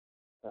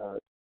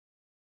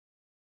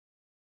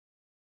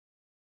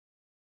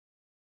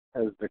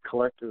 As the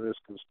collectivist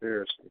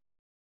conspiracy.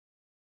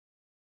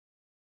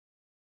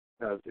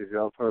 If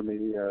y'all have heard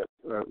me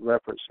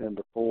reference him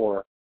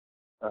before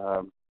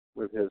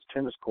with his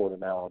tennis court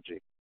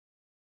analogy,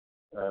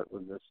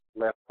 with this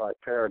left-right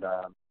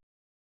paradigm,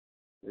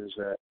 is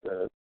that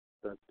the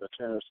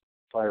tennis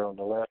player on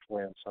the left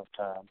wins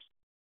sometimes,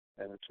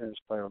 and the tennis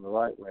player on the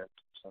right wins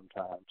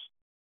sometimes.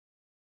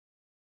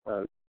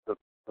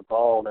 The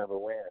ball never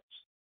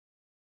wins,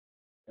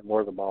 and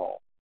we're the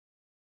ball.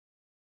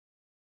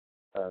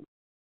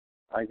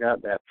 I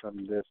got that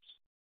from this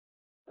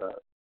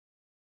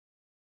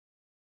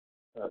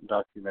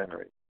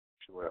documentary,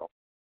 if you will,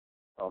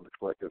 on the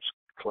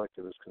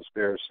collectivist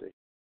conspiracy,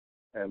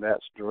 and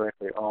that's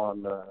directly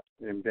on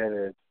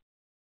embedded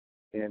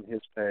in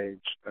his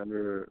page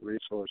under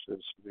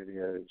resources,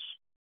 videos.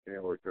 I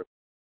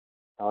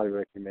highly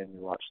recommend you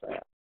watch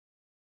that.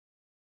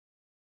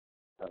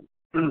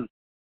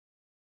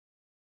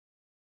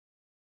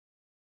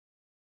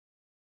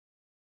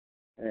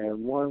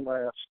 And one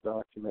last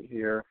document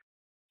here.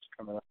 It's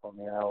coming up on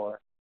the hour.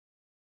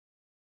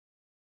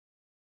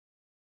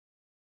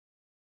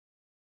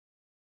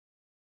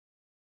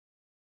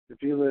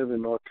 If you live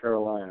in North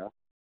Carolina,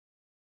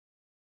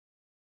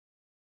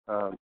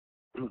 I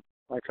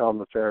call them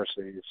the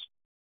Pharisees,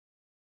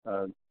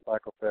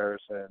 Michael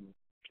Ferris and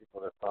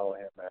people that follow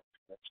him at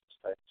convention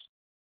states.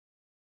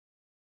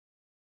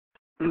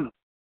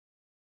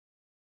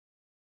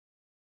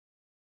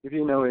 If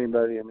you know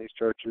anybody in these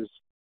churches,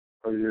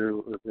 or you're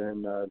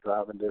within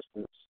driving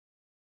distance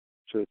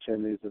to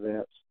attend these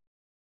events,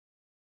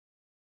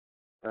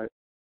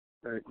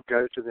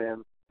 go to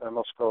them. I'm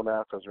going to scroll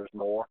down because there's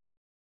more.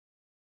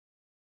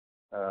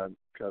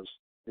 Because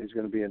he's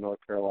going to be in North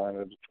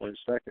Carolina the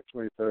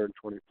 22nd, 23rd,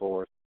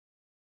 24th.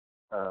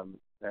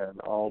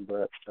 And all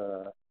but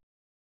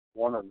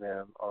one of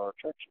them are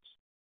churches.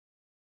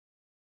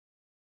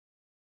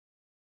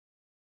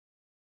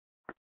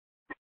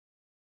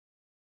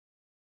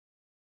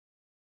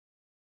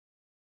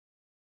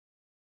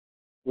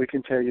 We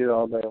can tell you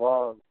all day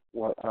long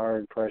what our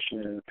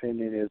impression and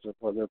opinion is of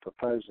what they're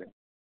proposing.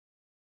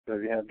 So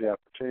if you have the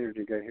opportunity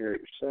to go hear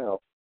it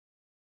yourself,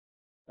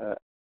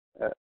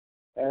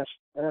 ask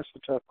the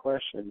tough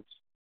questions.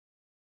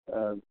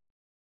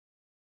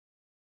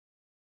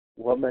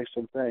 What makes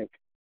them think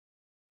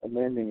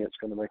amending it's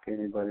going to make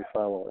anybody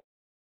follow it?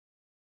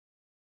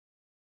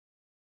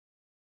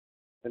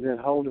 And then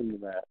hold him to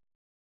that.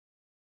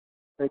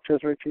 Take 2 or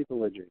 3 people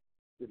with you.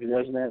 If he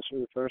doesn't answer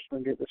the first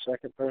one, get the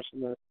second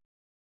person to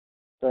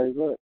say,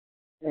 look,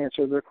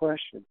 answer their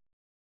question.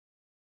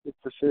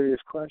 It's a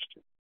serious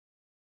question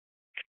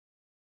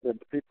that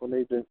the people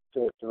need to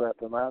wrap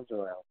their minds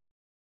around.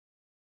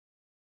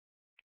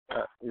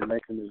 You're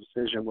making the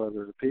decision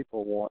whether the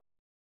people want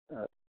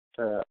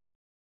to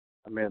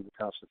amend the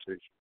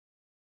Constitution.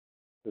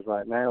 Because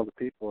right now the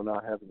people are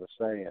not having a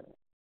say in it.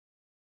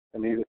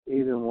 And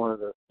even one of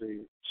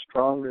the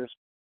strongest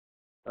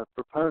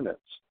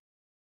proponents,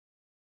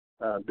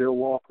 Bill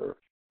Walker,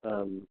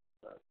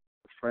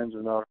 Friends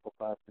in Article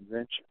 5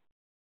 Convention,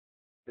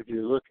 if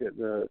you look at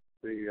the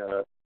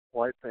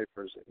white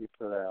papers that he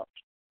put out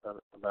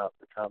about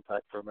the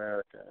Compact for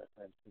America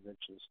and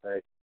Convention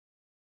State,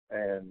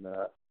 and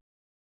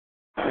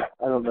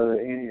I don't know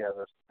that any of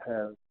us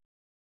have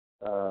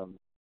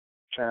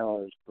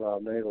challenged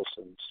Rob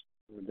Nadelson's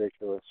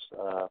ridiculous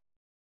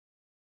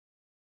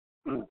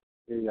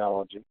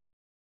ideology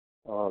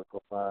on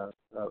Article 5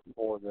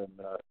 more than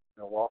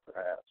Bill Walker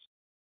has,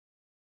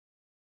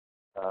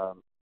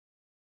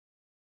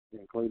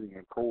 including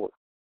in court.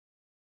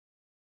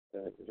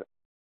 That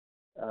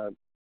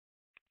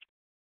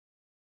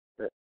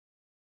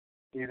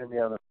even the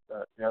other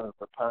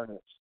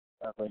proponents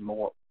of a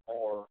more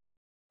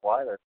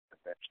wider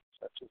convention,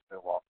 such as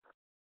Bill Walker,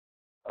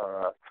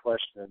 are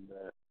questioning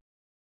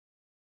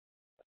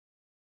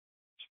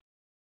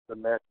the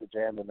message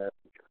and the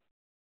messenger,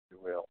 if you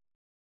will,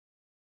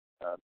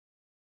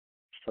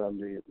 from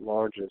the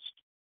largest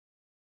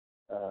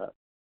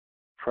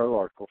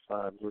pro-Article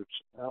 5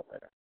 groups out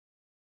there.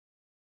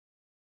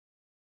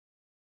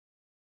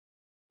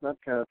 Not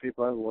the kind of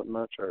people I want in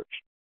my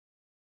church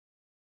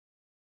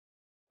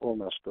or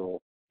my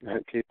school.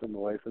 Keep them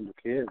away from the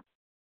kids,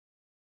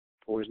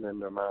 poisoning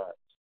their minds.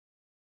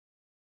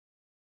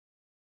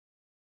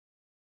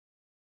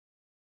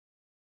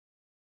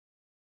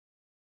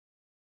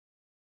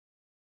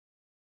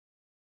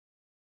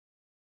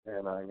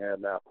 And I can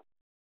add that one.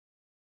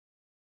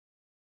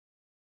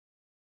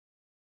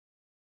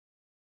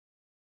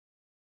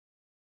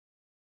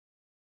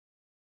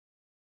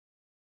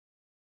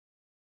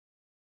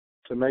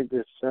 To make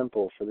this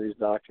simple for these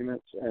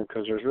documents, and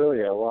because there's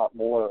really a lot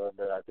more of them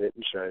that I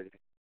didn't show you,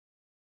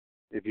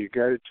 if you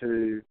go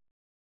to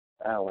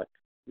ALEC,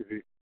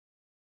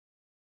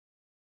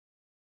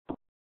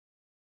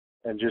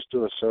 and just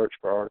do a search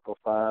for Article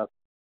 5,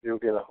 you'll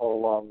get a whole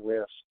long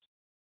list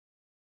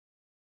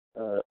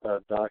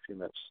of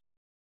documents.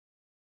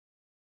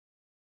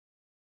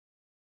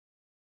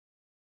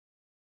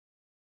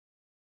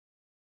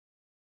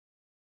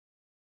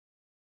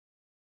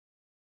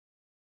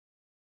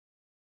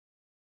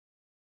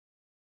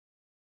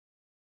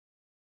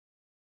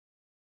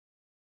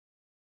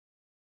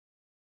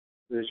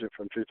 These are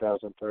from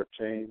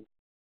 2013.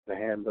 The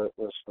handbook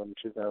was from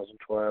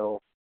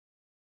 2012.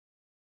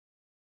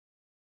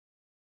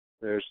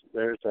 There's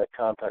that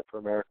Compact for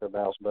America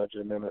Balanced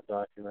Budget Amendment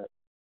document.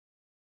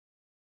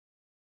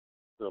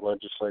 The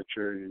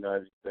legislature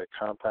united, the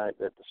compact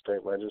that the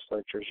state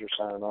legislatures are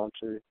signing on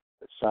to,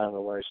 it's signing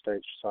away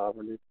states'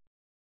 sovereignty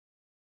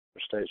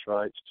or states'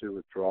 rights to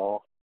withdraw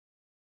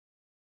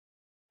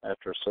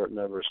after a certain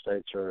number of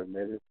states are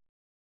admitted.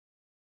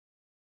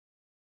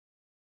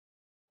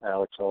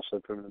 Alex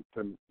also been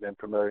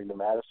promoting the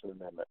Madison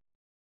Amendment.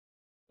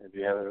 If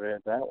you haven't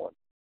read that one,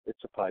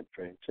 it's a pipe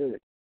dream too.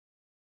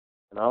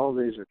 And all of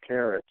these are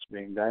carrots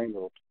being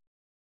dangled.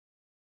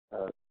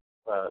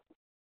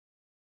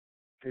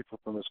 People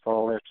from as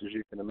far left as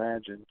you can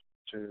imagine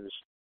to as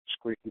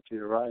squeaky to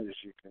the right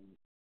as you can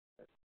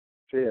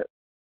fit.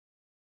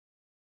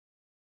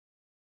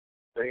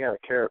 They got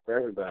a carrot for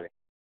everybody.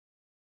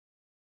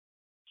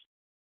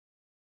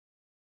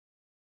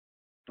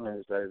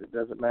 And it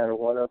doesn't matter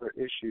what other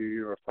issue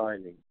you are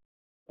fighting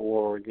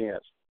for or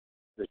against,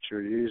 that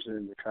you're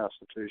using the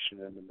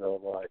Constitution and the Bill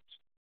of Rights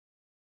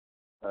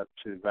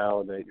to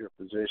validate your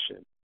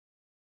position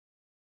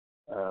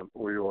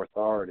or your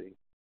authority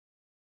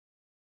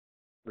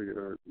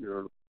or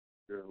your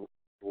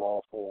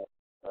lawful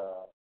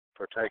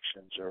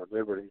protections or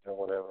liberties or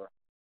whatever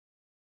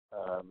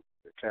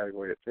the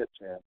category it fits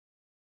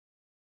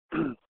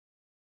in.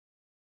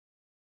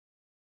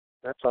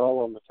 That's all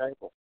on the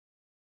table.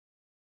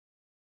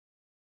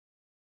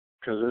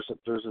 Because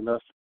there's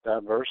enough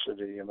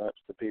diversity amongst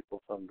the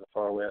people from the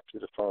far left to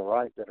the far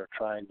right that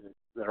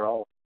are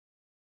all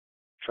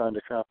trying to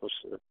accomplish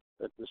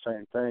the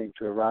same thing,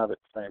 to arrive at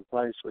the same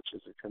place, which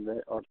is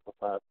Article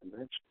 5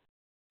 convention.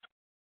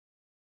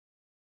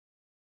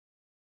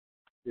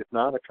 If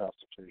not a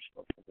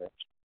constitutional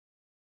convention.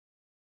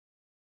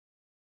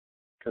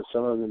 Because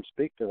some of them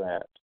speak to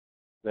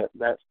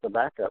that's the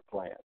backup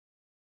plan.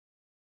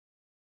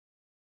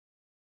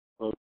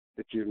 Well,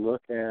 if you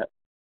look at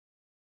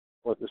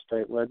what the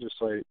state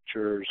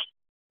legislatures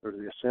or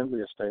the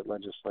Assembly of State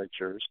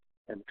Legislatures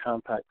and the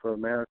Compact for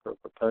America are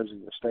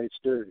proposing the states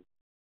do,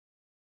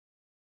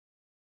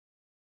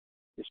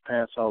 is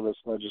pass all this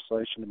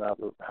legislation about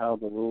how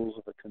the rules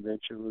of a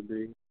convention would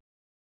be,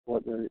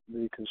 what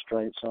the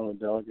constraints on a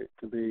delegate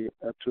could be,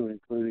 up to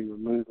including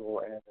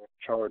removal and a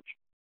charge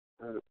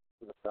for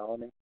the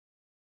felony.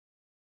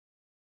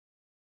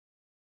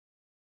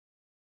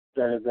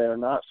 That if they are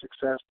not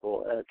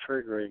successful at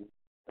triggering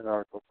an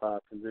Article 5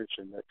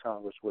 convention that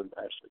Congress wouldn't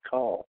actually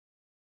call,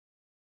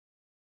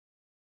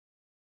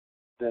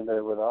 then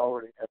they would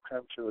already have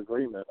come to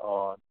agreement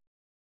on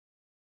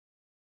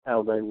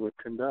how they would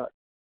conduct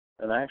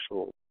an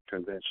actual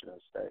convention of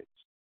states.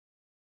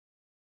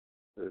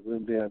 It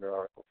wouldn't be under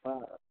Article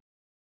 5.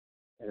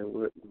 And it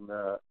wouldn't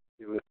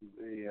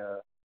be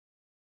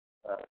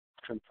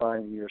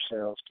confining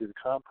yourselves to the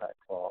Compact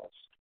Clause.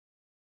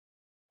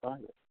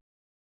 Either.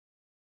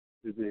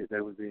 The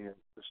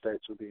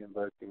states would be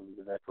invoking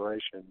the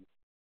Declaration,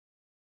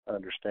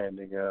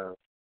 understanding of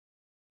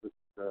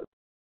the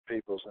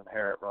people's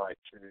inherent right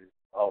to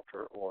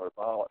alter or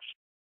abolish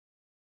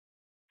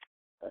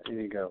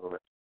any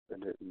government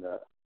that didn't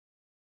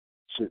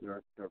suit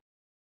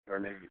their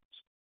needs.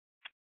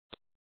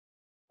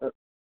 But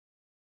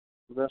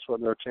that's what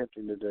they're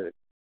attempting to do.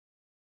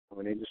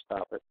 We need to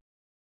stop it.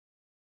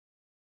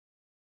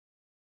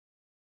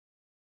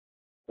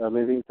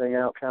 Leave anything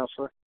out,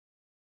 Counselor?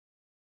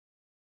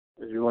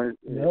 If you want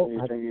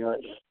anything you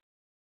like,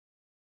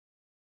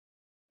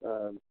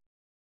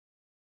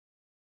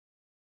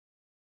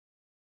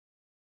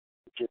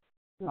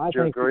 I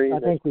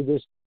think we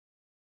just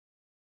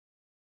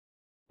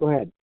go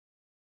ahead.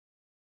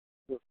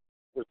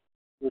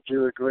 Would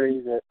you agree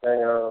that they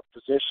are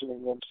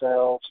positioning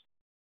themselves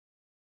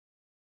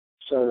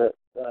so that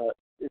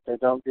if they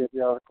don't get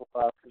the Article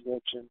 5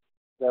 convention,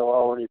 they'll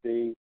already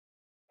be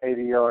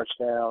 80 yards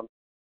down?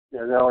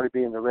 They'll already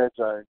be in the red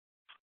zone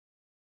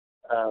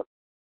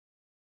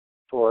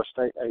for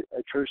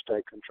a true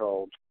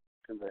state-controlled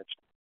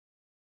convention.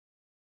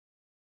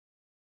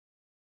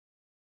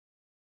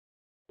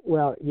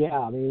 Well, yeah,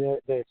 I mean,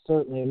 they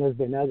certainly, and there's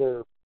been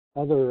other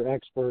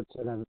experts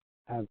that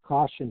have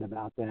cautioned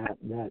about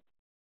that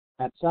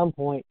at some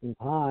point in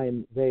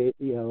time they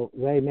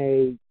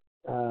may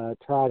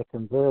try to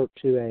convert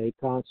to a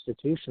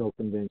constitutional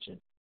convention,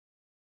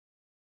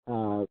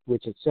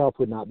 which itself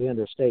would not be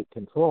under state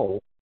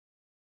control,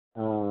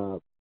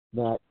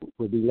 but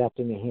would be left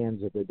in the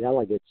hands of the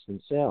delegates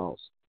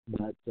themselves.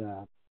 But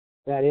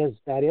that is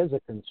a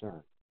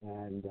concern,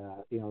 and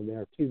there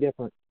are two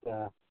different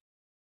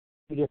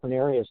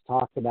areas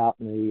talked about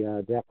in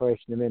the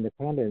Declaration of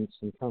Independence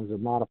in terms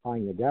of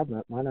modifying the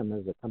government. One of them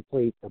is a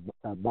complete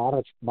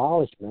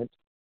abolishment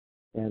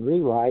and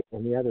rewrite,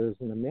 and the other is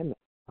an amendment.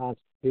 The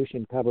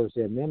Constitution covers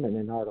the amendment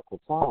in Article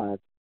 5.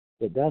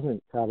 It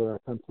doesn't cover a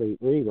complete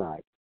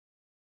rewrite.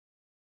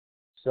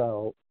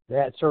 So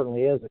that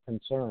certainly is a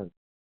concern.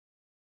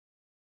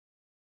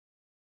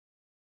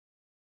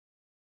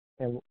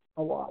 And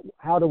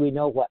how do we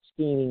know what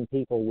scheming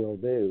people will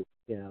do?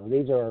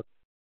 These are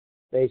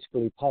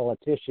basically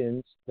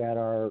politicians that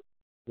are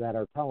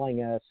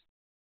telling us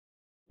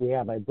we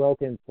have a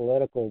broken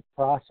political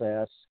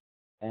process,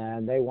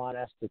 and they want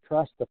us to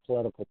trust the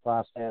political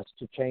process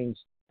to change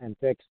and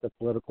fix the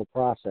political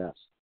process.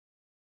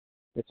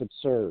 It's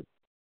absurd.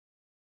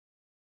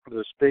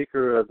 The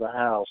Speaker of the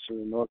House of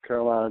the North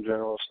Carolina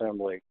General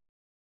Assembly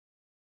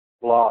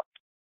blocked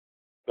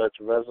both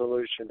the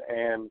resolution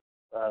and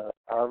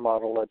our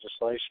model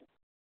legislation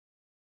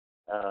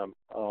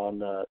on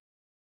the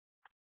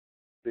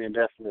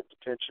indefinite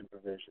detention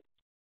provision.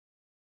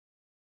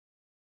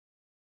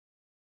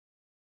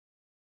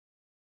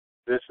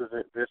 This is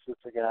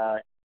the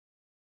guy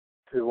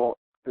who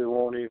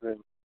won't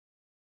even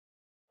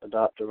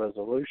adopt a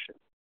resolution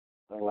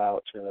and allow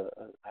it to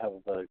have a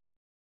vote.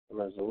 A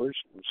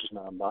resolution, which is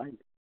non-binding,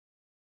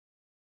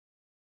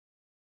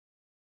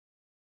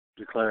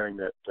 declaring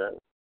that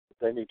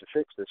they need to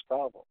fix this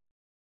problem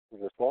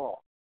with this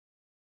law.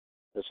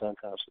 It's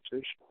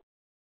unconstitutional.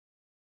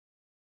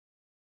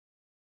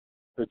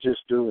 But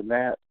just doing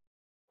that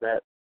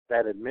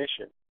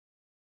admission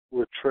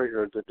would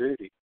trigger the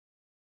duty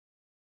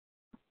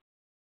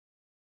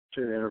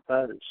to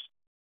interpose.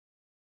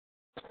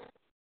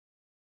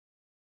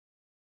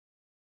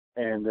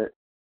 And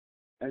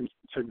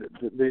so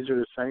these are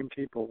the same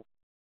people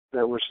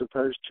that were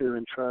supposed to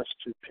entrust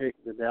to pick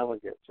the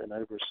delegates and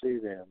oversee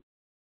them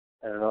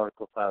at an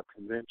Article 5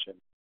 convention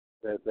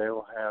that they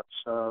will have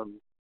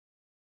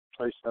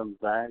place some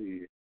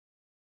value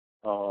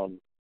on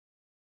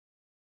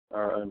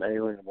our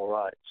unalienable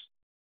rights.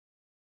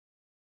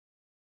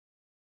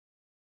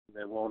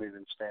 They won't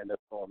even stand up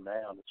for them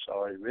now. It's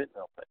already written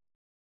on it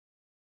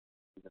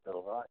in the Bill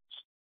of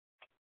Rights.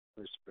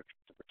 At least the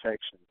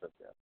protections of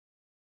them.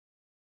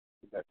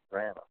 You got to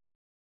grant them.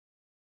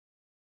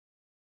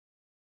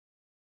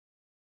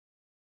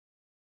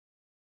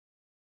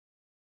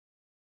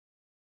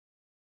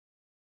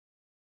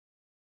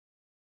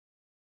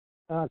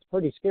 It's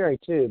pretty scary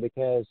too,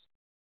 because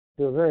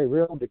to a very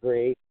real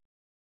degree,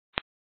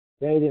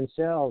 they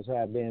themselves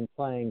have been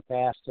playing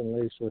fast and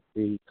loose with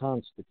the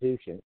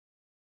Constitution,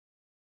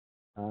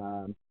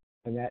 and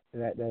that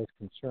does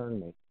concern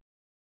me.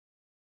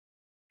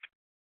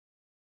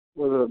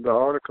 Well, the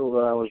article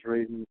that I was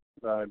reading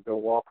by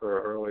Bill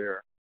Walker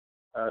earlier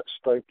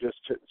spoke just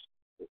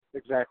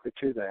exactly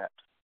to that.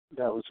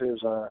 That was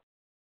his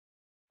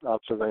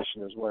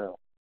observation as well.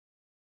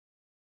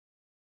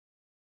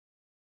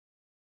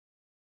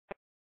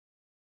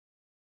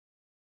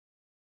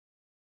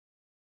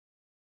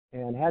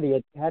 And how do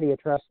you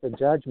trust the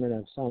judgment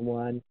of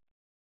someone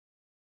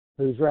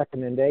whose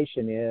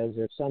recommendation is,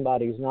 if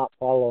somebody's not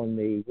following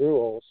the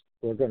rules,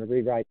 we're going to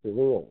rewrite the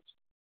rules?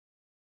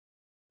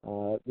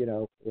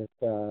 If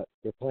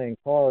you're playing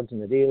cards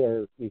and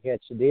you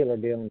catch the dealer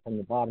dealing from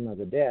the bottom of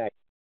the deck,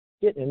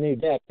 getting a new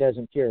deck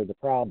doesn't cure the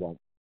problem.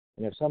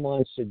 And if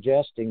someone's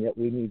suggesting that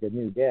we need a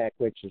new deck,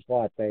 which is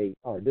what they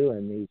are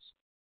doing, these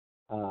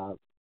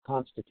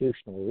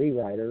constitutional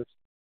rewriters,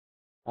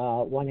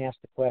 one has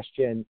to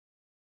question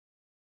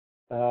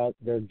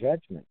their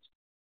judgments.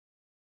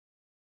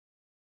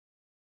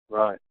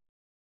 Right.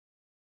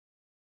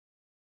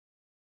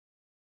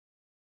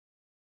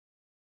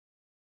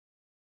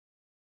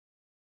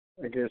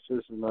 I guess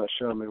this is not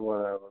showing me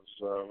what I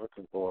was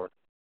looking for.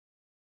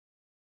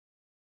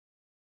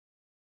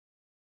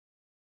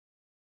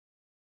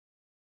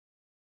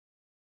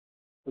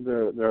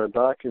 There are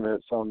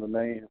documents on the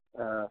main,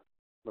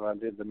 when I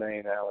did the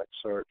main Alex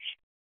search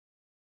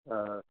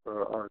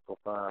for Article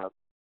 5.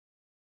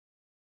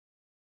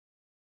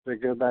 They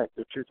go back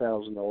to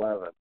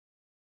 2011.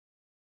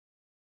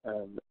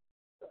 And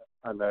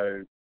I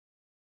know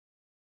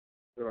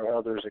there are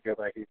others that go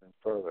back even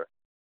further.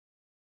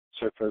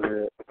 So for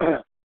the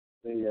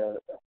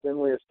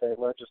Assembly of State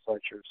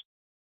Legislatures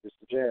is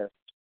suggest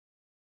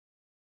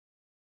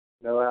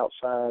no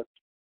outside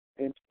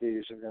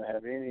entities are going to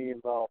have any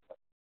involvement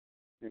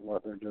in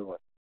what they're doing.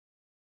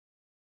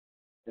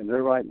 And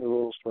they're writing the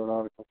rules for an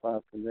Article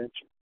 5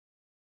 convention.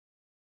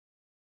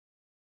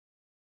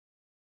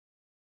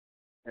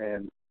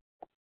 And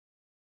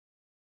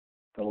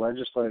the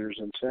legislators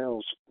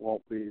themselves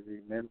won't be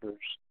the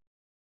members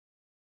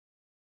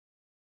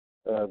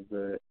of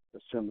the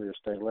Assembly of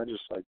State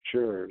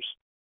Legislatures.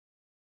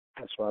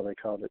 That's why they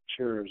called it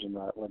churs and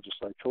not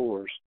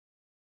legislators.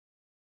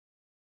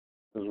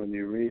 Because when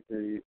you read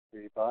the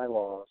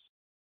bylaws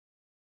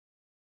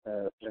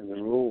and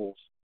the rules,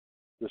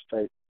 the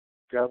state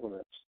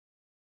governments,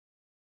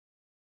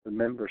 the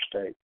member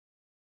state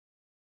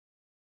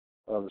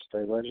of the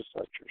state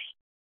legislatures.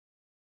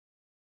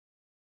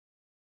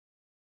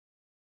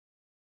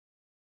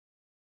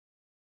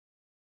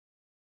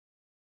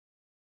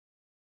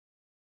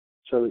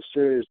 So it's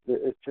serious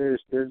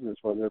business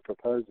what they're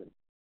proposing.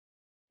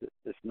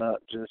 It's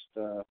not just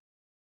a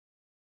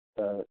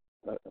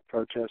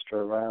protest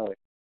or a rally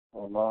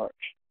or a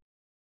march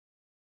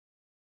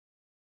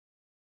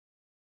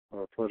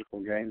or a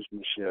political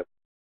gamesmanship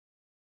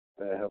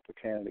to help a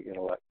candidate get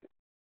elected,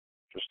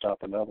 to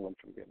stop another one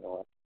from getting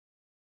elected.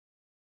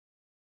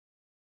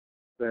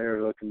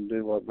 They're looking to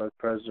do what both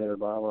President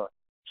Obama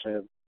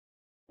said,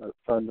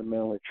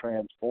 fundamentally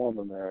transform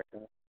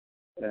America,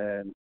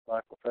 and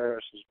Michael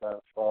Ferris is about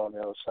to fall on the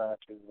other side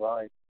to the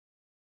right,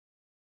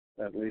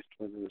 at least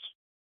with his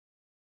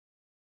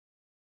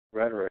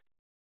rhetoric,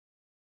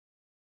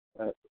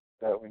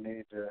 that we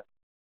need to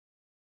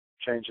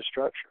change the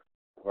structure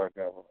of our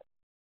government.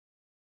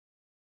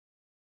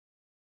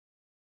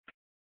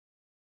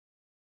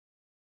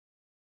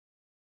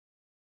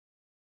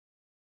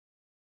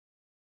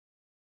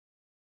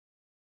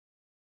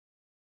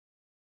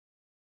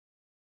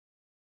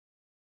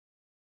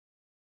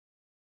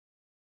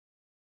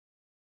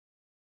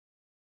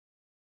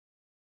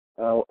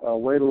 I'll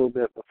wait a little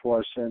bit before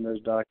I send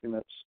those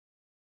documents,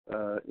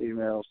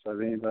 emails, so if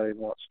anybody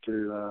wants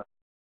to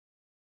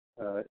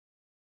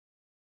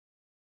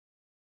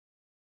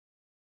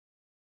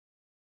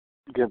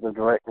give the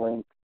direct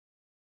link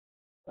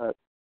to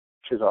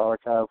the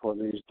archive where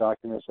these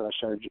documents that I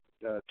showed you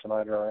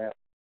tonight are at.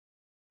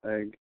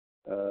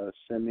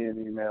 Send me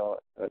an email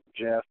at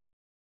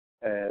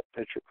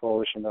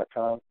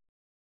jeff@patriotcoalition.com.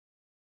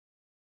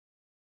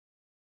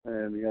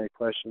 And if you got any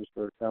questions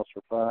for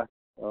Councilor Fry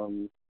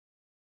on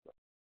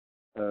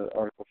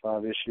Article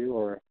 5 issue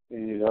or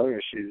any of the other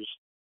issues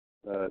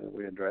that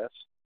we address.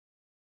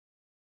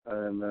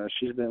 And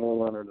she's been a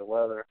little under the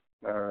weather.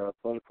 Our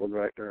political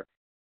director,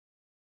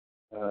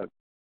 Donald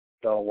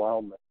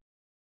Wildman,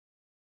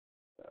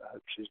 I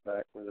hope she's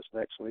back with us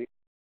next week.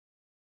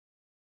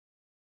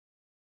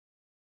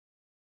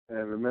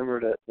 And remember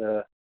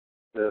that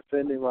the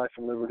offending life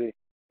and liberty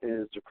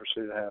is the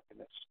pursuit of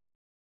happiness.